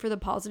searching for the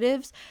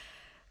positives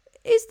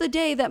is the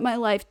day that my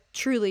life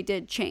truly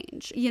did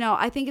change.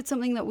 I think it's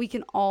something that we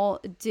can all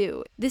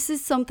do. This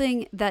is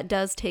something that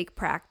does take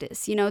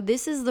practice.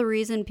 This is the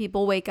reason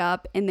people wake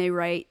up and they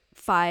write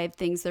 5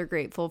 things they're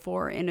grateful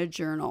for in a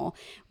journal.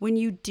 When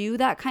you do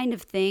that kind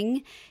of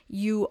thing,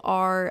 you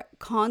are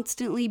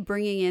constantly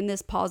bringing in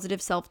this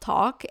positive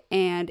self-talk,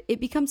 and it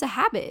becomes a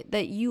habit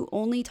that you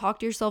only talk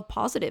to yourself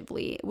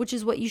positively, which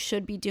is what you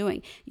should be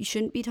doing. You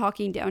shouldn't be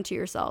talking down to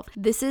yourself.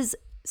 This is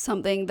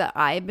something that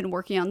I've been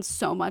working on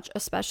so much,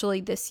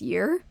 especially this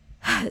year.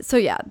 So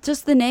yeah,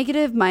 just the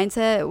negative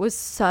mindset was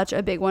such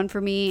a big one for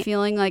me,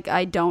 feeling like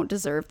I don't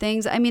deserve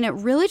things. I mean, it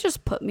really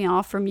just put me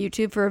off from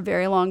YouTube for a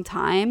very long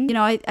time.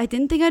 I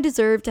didn't think I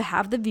deserved to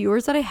have the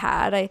viewers that I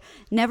had. I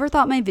never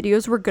thought my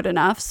videos were good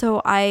enough.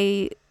 So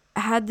I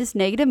had this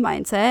negative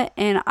mindset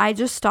and I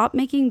just stopped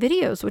making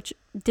videos, which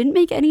didn't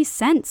make any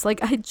sense.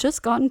 Like, I had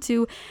just gotten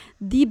to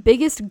the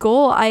biggest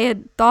goal I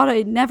had thought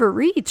I'd never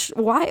reach.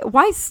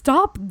 Why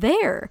stop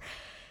there?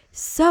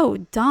 So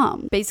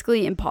dumb.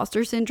 Basically,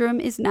 imposter syndrome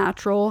is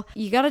natural.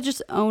 You got to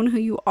just own who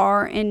you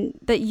are and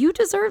that you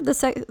deserve the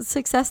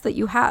success that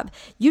you have.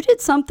 You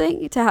did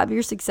something to have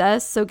your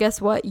success. So guess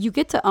what? You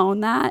get to own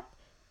that.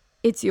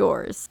 It's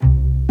yours.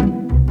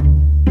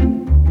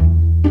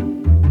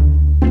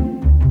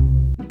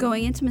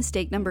 Going into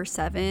mistake number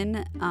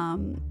 7,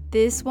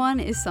 this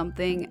one is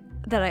something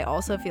that I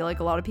also feel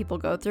like a lot of people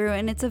go through,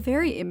 and it's a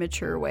very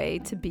immature way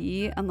to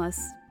be, unless,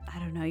 I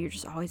don't know, you're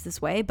just always this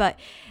way, but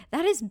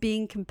that is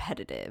being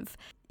competitive.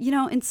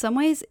 In some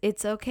ways,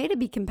 it's okay to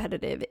be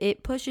competitive.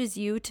 It pushes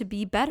you to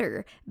be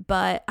better.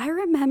 But I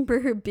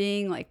remember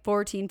being like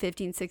 14,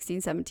 15,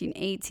 16, 17,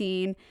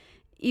 18,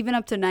 even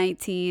up to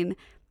 19,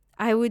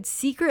 I would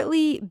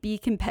secretly be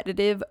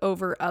competitive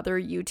over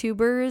other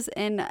YouTubers,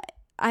 and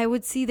I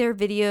would see their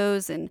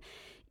videos and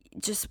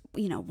just,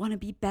 want to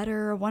be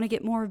better, want to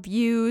get more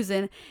views.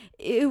 And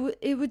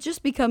it would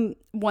just become,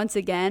 once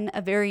again,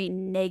 a very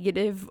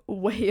negative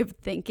way of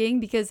thinking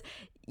because,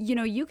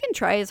 you can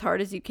try as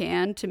hard as you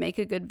can to make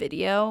a good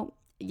video.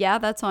 Yeah,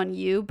 that's on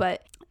you,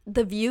 but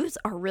the views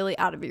are really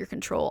out of your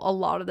control a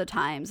lot of the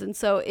times. And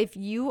so if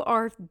you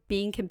are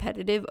being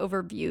competitive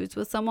over views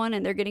with someone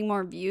and they're getting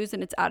more views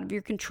and it's out of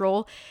your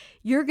control,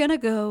 you're going to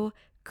go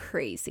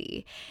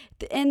crazy.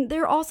 And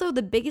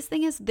the biggest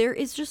thing is there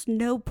is just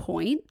no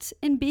point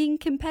in being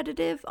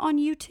competitive on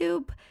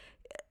YouTube,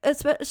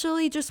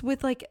 especially just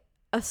with like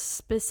a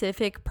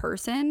specific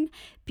person,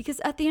 because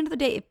at the end of the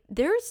day,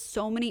 there's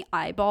so many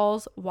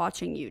eyeballs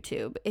watching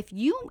YouTube. If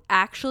you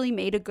actually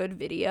made a good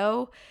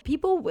video,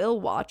 people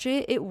will watch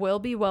it. It will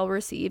be well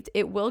received.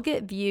 It will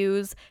get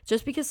views.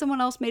 Just because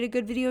someone else made a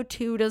good video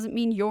too doesn't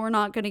mean you're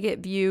not going to get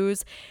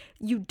views.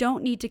 You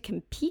don't need to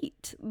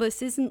compete.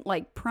 This isn't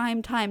like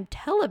primetime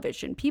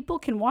television. People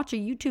can watch a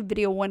YouTube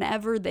video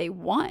whenever they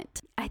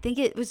want. I think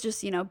it was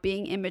just,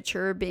 being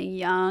immature, being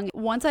young.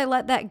 Once I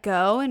let that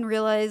go and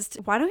realized,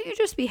 why don't you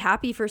just be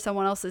happy for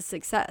someone else's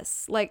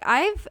success? Like,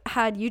 I've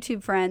had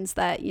YouTube friends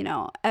that,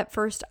 at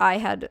first I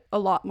had a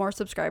lot more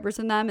subscribers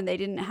than them and they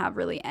didn't have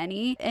really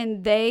any.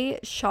 And they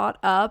shot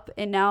up.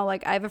 And now,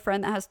 like, I have a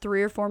friend that has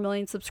 3 or 4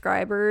 million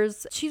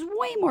subscribers. She's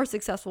way more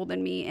successful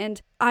than me.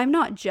 And I'm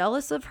not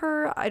jealous of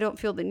her. I don't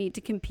feel the need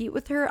to compete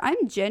with her.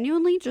 I'm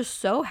genuinely just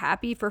so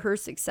happy for her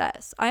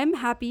success. I'm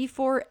happy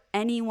for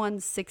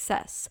anyone's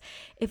success.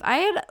 If I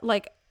had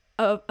like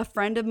a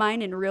friend of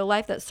mine in real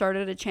life that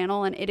started a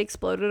channel and it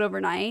exploded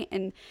overnight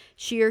and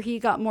she or he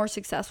got more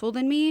successful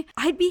than me,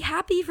 I'd be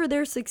happy for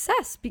their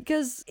success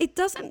because it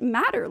doesn't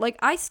matter. Like,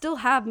 I still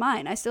have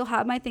mine. I still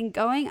have my thing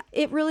going.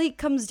 It really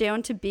comes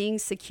down to being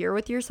secure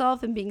with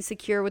yourself and being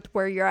secure with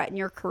where you're at in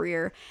your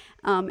career.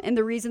 And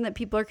the reason that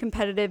people are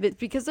competitive is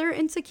because they're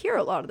insecure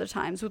a lot of the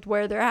times with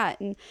where they're at.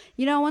 And,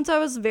 once I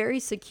was very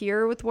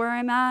secure with where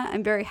I'm at,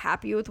 I'm very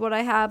happy with what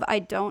I have. I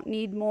don't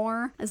need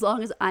more as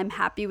long as I'm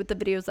happy with the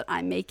videos that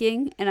I'm making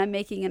and I'm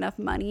making enough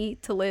money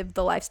to live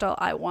the lifestyle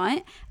I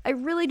want. I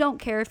really don't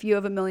care if you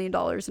have $1 million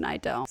and I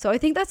don't. So I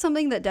think that's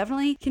something that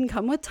definitely can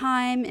come with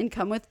time and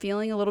come with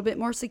feeling a little bit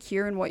more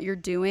secure in what you're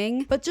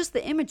doing. But just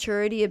the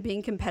immaturity of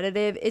being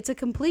competitive, it's a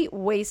complete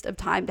waste of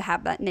time to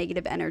have that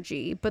negative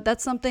energy. But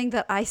that's something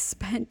that I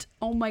spent,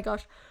 oh my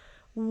gosh,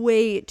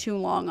 way too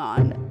long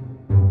on.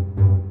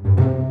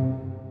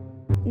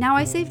 Now,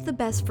 I saved the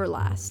best for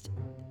last.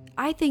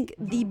 I think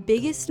the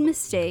biggest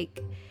mistake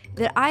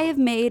that I have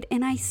made,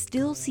 and I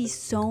still see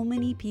so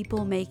many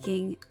people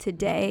making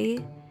today,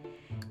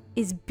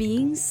 is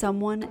being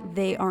someone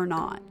they are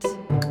not.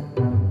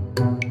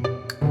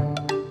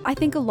 I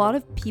think a lot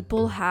of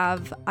people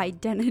have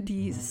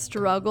identity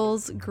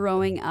struggles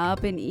growing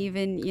up and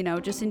even,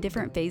 just in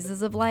different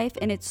phases of life.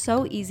 And it's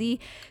so easy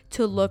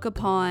to look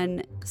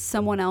upon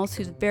someone else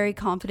who's very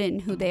confident in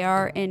who they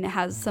are and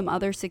has some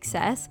other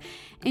success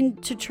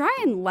and to try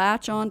and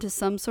latch on to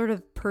some sort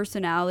of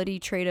personality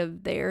trait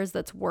of theirs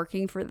that's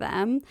working for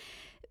them.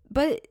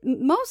 But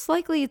most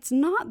likely that's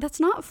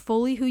not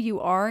fully who you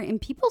are, and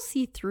people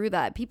see through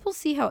that. People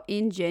see how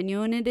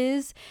ingenuine it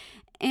is,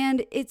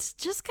 and it's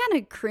just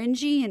kind of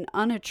cringy and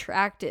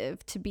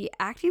unattractive to be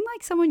acting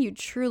like someone you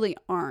truly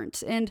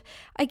aren't. And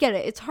I get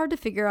it. It's hard to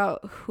figure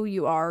out who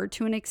you are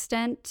to an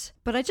extent,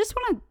 but I just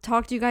want to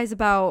talk to you guys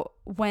about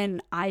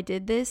when I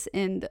did this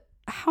and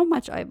how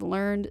much I've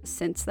learned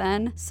since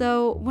then.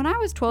 So when I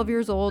was 12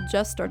 years old,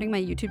 just starting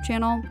my YouTube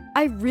channel,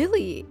 I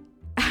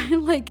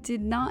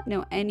did not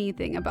know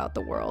anything about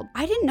the world.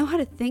 I didn't know how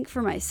to think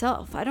for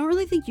myself. I don't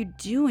really think you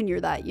do when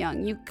you're that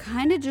young. You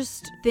kind of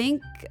just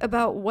think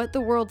about what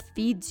the world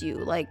feeds you.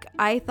 Like,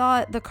 I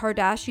thought the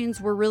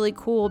Kardashians were really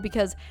cool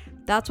because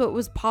that's what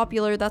was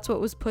popular. That's what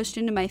was pushed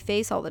into my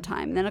face all the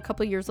time. And then a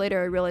couple years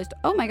later, I realized,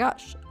 oh my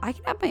gosh, I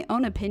can have my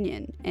own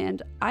opinion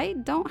and I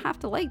don't have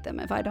to like them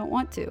if I don't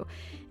want to.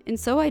 And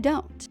so I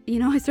don't.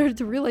 I started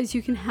to realize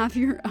you can have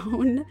your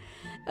own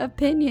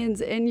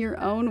opinions and your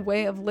own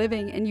way of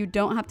living and you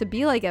don't have to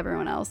be like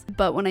everyone else.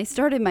 But when I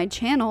started my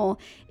channel,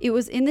 it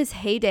was in this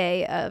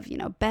heyday of,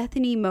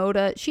 Bethany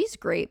Mota. She's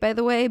great, by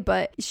the way,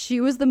 but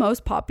she was the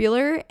most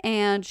popular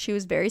and she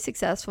was very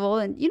successful.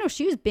 And,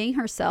 she was being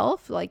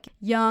herself, like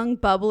young,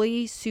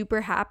 bubbly,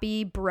 super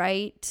happy,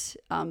 bright,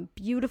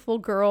 beautiful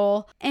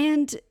girl.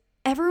 And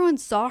everyone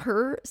saw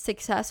her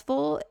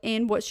successful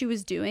in what she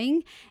was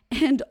doing,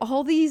 and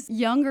all these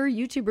younger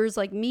YouTubers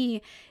like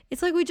me,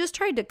 it's like we just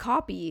tried to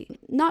copy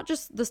not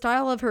just the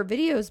style of her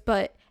videos,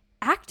 but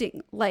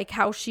acting like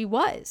how she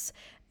was,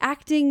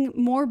 acting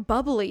more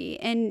bubbly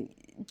and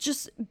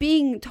just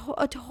being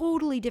a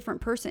totally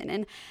different person.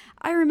 And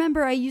I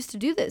remember I used to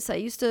do this. I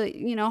used to,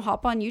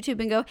 hop on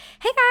YouTube and go,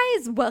 hey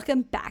guys,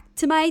 welcome back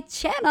to my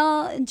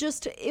channel. And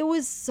it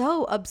was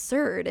so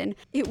absurd. And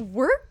it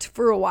worked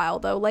for a while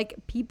though. Like,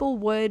 people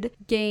would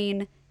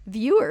gain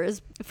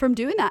viewers from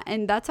doing that.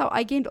 And that's how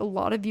I gained a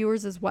lot of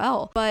viewers as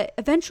well. But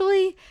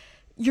eventually,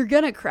 you're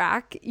gonna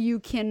crack. You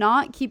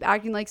cannot keep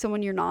acting like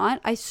someone you're not.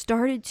 I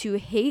started to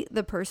hate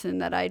the person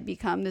that I'd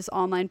become, this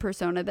online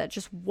persona that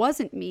just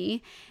wasn't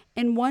me.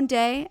 And one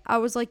day I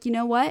was like, you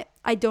know what?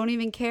 I don't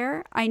even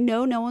care. I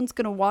know no one's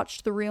gonna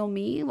watch the real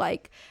me.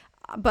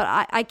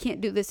 But I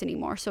can't do this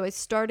anymore. So I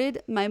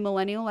started my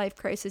Millennial Life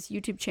Crisis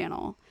YouTube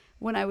channel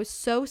when I was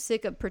so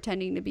sick of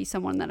pretending to be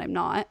someone that I'm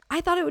not.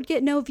 I thought it would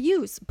get no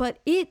views, but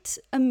it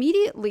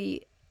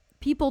immediately,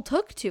 people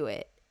took to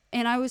it.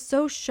 And I was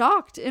so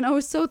shocked and I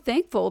was so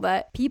thankful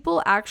that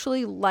people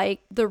actually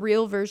like the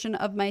real version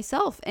of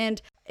myself.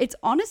 And it's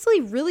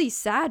honestly really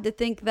sad to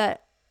think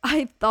that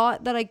I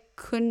thought that I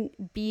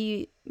couldn't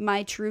be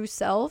my true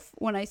self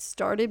when I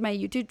started my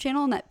YouTube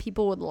channel and that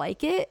people would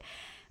like it.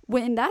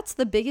 When that's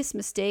the biggest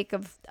mistake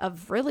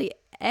of really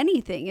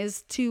anything,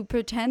 is to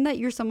pretend that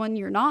you're someone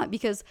you're not.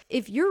 Because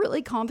if you're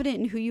really confident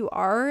in who you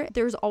are,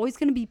 there's always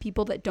going to be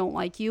people that don't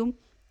like you.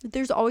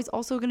 There's always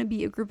also going to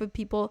be a group of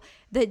people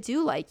that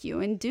do like you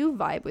and do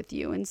vibe with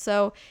you. And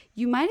so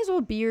you might as well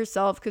be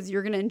yourself, because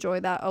you're going to enjoy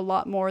that a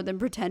lot more than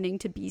pretending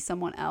to be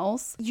someone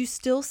else. You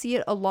still see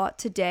it a lot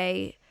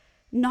today,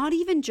 not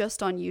even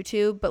just on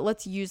YouTube, but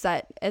let's use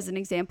that as an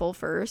example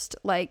first.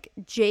 Like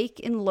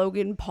Jake and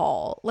Logan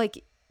Paul,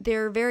 like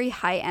they're very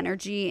high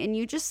energy and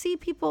you just see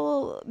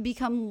people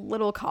become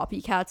little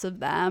copycats of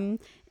them.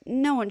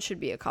 No one should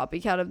be a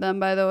copycat of them,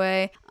 by the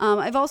way.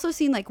 I've also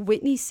seen like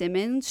Whitney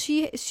Simmons.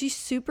 She's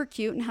super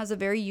cute and has a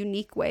very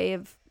unique way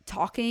of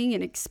talking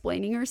and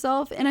explaining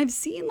herself. And I've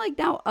seen like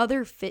now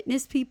other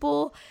fitness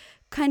people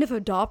kind of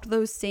adopt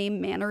those same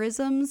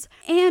mannerisms.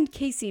 And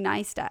Casey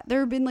Neistat.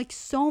 There have been like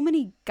so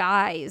many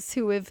guys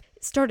who have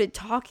started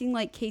talking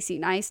like Casey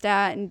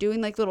Neistat and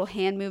doing like little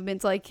hand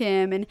movements like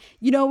him. And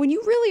when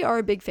you really are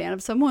a big fan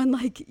of someone,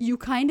 like you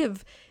kind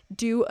of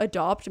do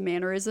adopt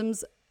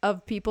mannerisms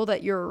of people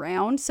that you're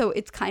around. So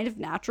it's kind of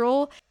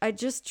natural. I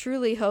just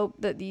truly hope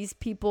that these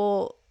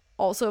people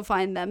also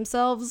find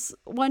themselves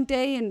one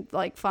day and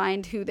like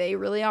find who they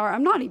really are.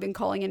 I'm not even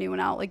calling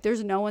anyone out. Like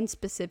there's no one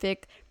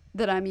specific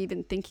that I'm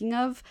even thinking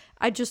of.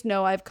 I just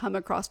know I've come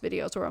across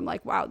videos where I'm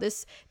like, wow,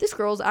 this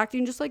girl's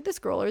acting just like this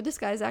girl, or this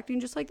guy's acting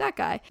just like that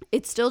guy.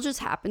 It still just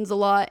happens a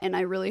lot, and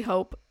I really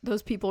hope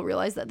those people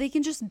realize that they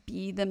can just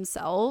be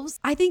themselves.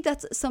 I think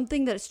that's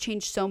something that has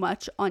changed so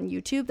much on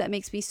YouTube that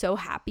makes me so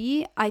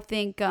happy. I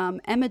think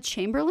Emma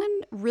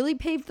Chamberlain really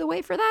paved the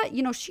way for that.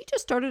 She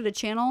just started a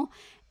channel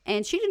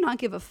and she did not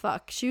give a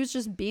fuck. She was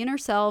just being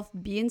herself,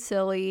 being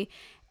silly.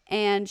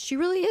 And she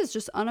really is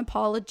just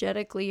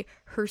unapologetically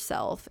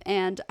herself.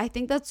 And I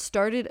think that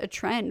started a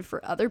trend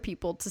for other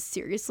people to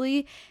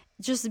seriously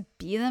just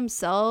be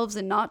themselves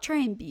and not try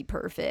and be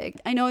perfect.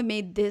 I know I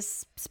made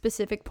this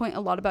specific point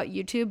a lot about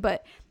YouTube,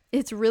 but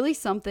it's really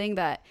something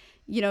that,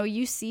 You know,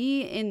 you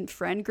see in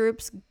friend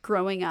groups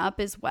growing up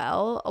as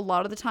well, a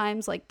lot of the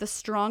times, like the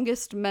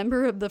strongest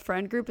member of the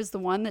friend group is the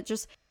one that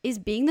just is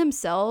being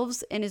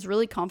themselves and is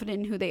really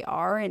confident in who they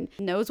are and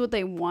knows what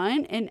they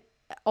want. And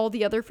all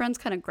the other friends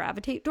kind of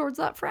gravitate towards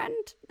that friend,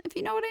 if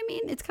you know what I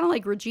mean. It's kind of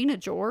like Regina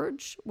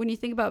George when you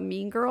think about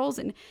Mean Girls.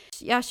 And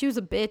yeah, she was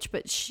a bitch,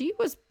 but she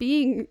was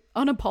being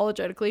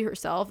unapologetically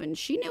herself and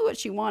she knew what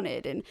she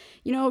wanted. And,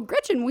 you know,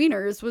 Gretchen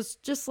Wieners was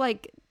just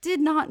like, did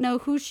not know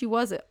who she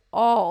was at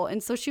all.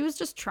 And so she was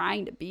just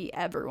trying to be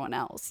everyone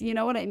else. You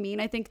know what I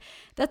mean? I think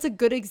that's a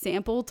good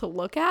example to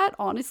look at,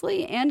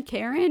 honestly. And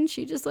Karen,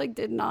 she just like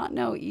did not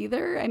know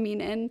either. I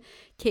mean, and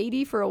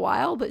Katie for a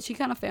while, but she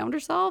kind of found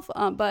herself.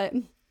 But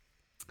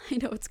I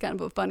know it's kind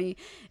of a funny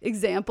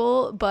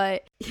example,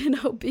 but, you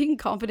know, being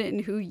confident in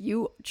who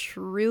you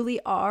truly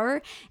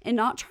are and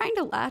not trying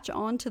to latch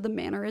on to the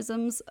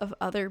mannerisms of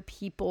other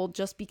people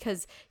just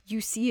because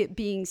you see it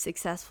being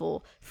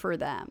successful for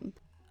them.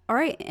 All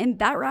right, and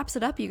that wraps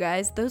it up, you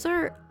guys. Those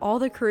are all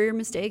the career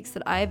mistakes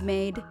that I've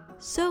made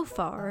so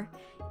far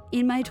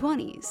in my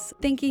 20s.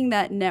 Thinking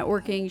that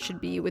networking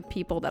should be with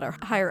people that are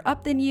higher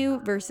up than you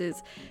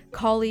versus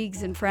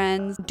colleagues and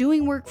friends.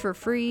 Doing work for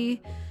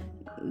free.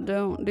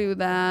 Don't do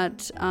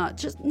that.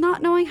 Just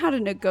not knowing how to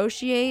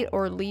negotiate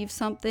or leave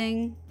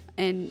something,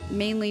 and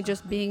mainly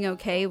just being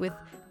okay with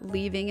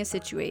leaving a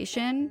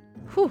situation.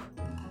 Whew.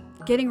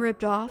 Getting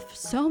ripped off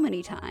so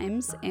many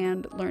times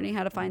and learning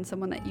how to find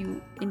someone that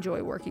you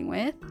enjoy working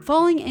with.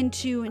 Falling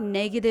into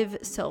negative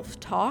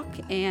self-talk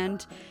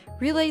and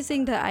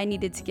realizing that I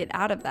needed to get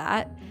out of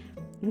that.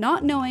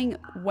 Not knowing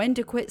when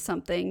to quit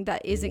something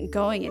that isn't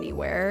going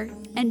anywhere,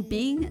 and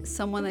being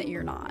someone that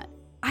you're not.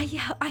 I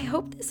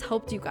hope this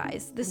helped you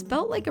guys. This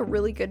felt like a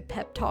really good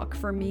pep talk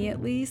for me,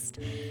 at least.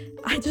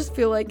 I just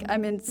feel like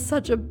I'm in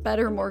such a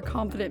better, more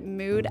confident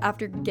mood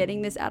after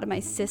getting this out of my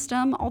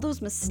system. All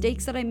those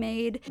mistakes that I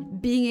made,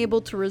 being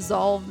able to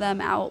resolve them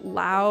out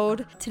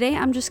loud. Today,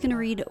 I'm just going to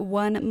read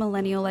one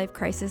millennial life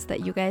crisis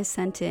that you guys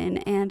sent in,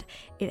 and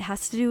it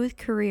has to do with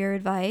career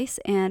advice,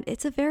 and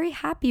it's a very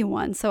happy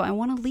one. So I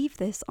want to leave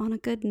this on a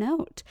good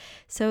note.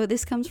 So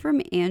this comes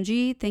from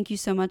Angie. Thank you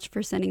so much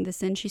for sending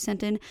this in. She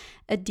sent in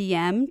a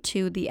DM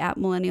to the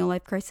 @Millennial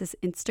Life Crisis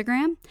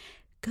Instagram.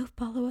 Go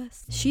follow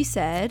us. She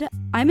said,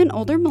 I'm an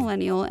older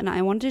millennial and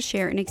I wanted to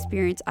share an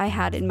experience I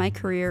had in my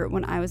career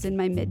when I was in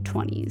my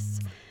mid-20s.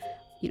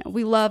 You know,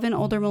 we love an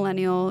older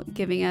millennial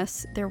giving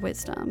us their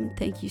wisdom.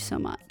 Thank you so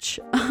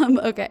much.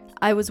 Okay.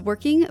 I was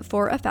working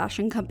for a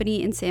fashion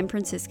company in San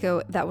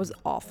Francisco that was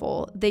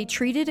awful. They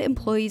treated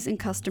employees and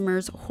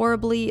customers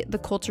horribly. The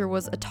culture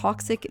was a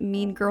toxic,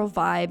 mean girl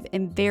vibe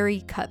and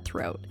very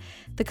cutthroat.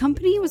 The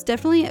company was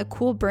definitely a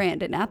cool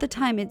brand, and at the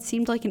time it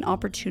seemed like an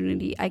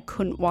opportunity I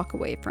couldn't walk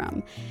away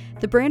from.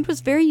 The brand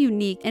was very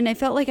unique, and I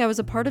felt like I was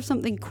a part of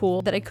something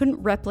cool that I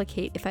couldn't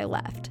replicate if I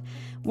left.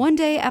 One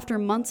day, after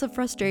months of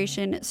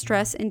frustration,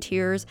 stress, and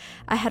tears,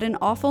 I had an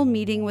awful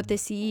meeting with the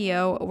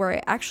CEO where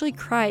I actually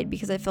cried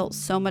because I felt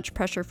so much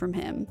pressure from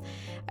him.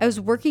 I was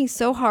working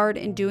so hard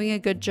and doing a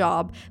good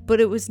job, but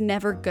it was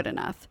never good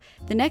enough.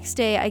 The next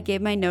day, I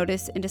gave my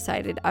notice and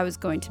decided I was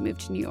going to move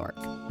to New York.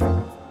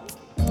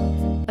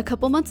 A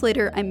couple months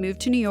later, I moved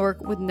to New York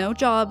with no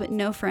job,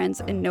 no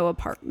friends, and no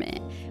apartment.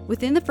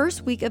 Within the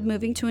first week of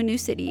moving to a new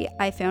city,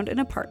 I found an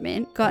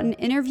apartment, got an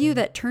interview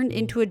that turned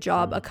into a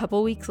job a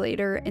couple weeks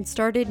later, and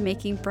started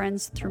making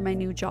friends through my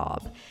new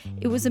job.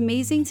 It was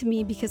amazing to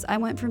me because I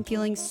went from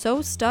feeling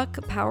so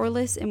stuck,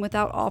 powerless, and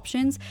without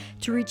options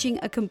to reaching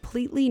a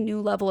completely new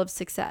level of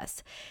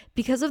success.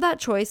 Because of that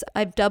choice,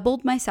 I've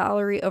doubled my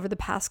salary over the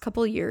past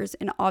couple years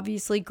and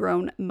obviously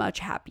grown much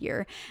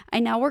happier. I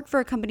now work for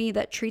a company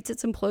that treats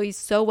its employees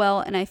so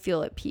well, and I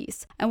feel at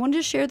peace. I wanted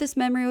to share this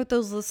memory with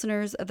those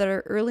listeners that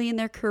are early in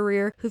their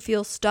career who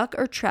feel stuck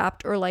or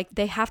trapped or like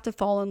they have to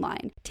fall in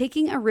line.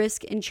 Taking a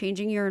risk and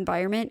changing your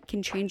environment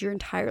can change your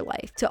entire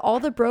life. To all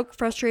the broke,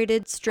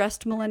 frustrated,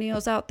 stressed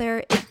millennials out there,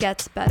 it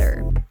gets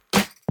better.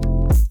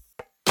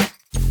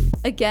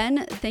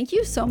 Again, thank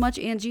you so much,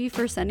 Angie,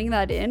 for sending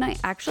that in. I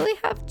actually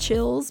have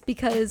chills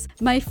because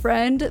my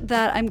friend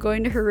that I'm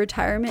going to her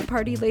retirement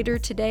party later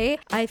today,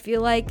 I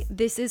feel like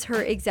this is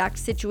her exact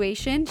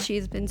situation. She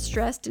has been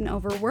stressed and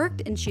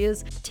overworked, and she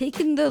has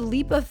taken the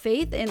leap of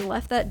faith and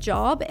left that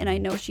job, and I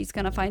know she's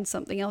going to find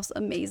something else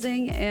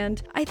amazing,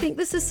 and I think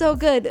this is so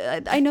good.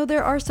 I know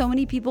there are so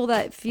many people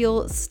that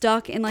feel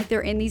stuck and like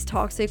they're in these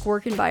toxic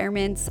work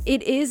environments.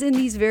 It is in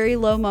these very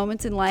low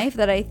moments in life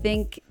that I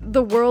think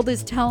the world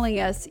is telling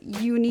us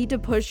you need to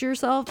push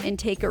yourself and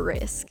take a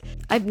risk.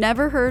 I've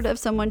never heard of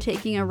someone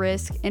taking a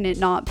risk and it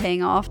not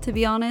paying off, to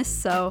be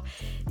honest. So,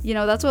 you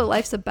know, that's what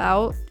life's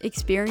about,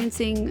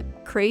 experiencing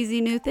crazy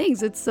new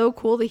things. It's so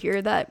cool to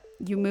hear that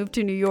you moved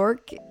to New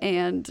York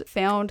and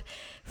found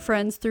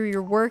friends through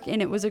your work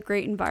and it was a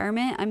great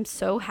environment. I'm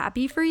so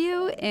happy for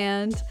you,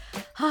 and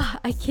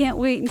I can't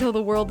wait until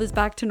the world is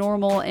back to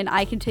normal and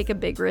I can take a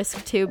big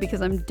risk too,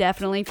 because I'm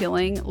definitely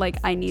feeling like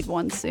I need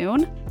one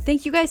soon.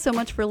 Thank you guys so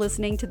much for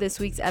listening to this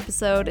week's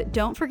episode.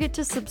 Don't forget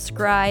to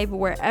subscribe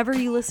wherever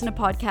you listen to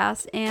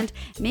podcasts, and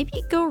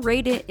maybe go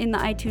rate it in the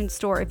iTunes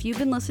store. If you've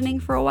been listening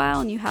for a while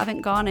and you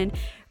haven't gone and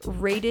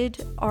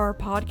rated our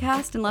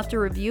podcast and left a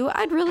review,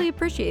 I'd really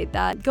appreciate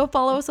that. Go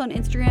follow us on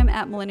Instagram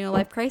at Millennial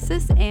Life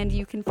Crisis, and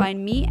you can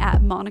find me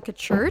at Monica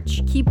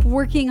Church. Keep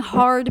working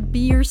hard, be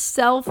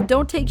yourself,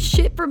 don't take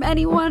shit from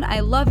anyone.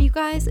 I love you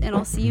guys, and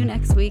I'll see you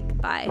next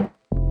week. Bye.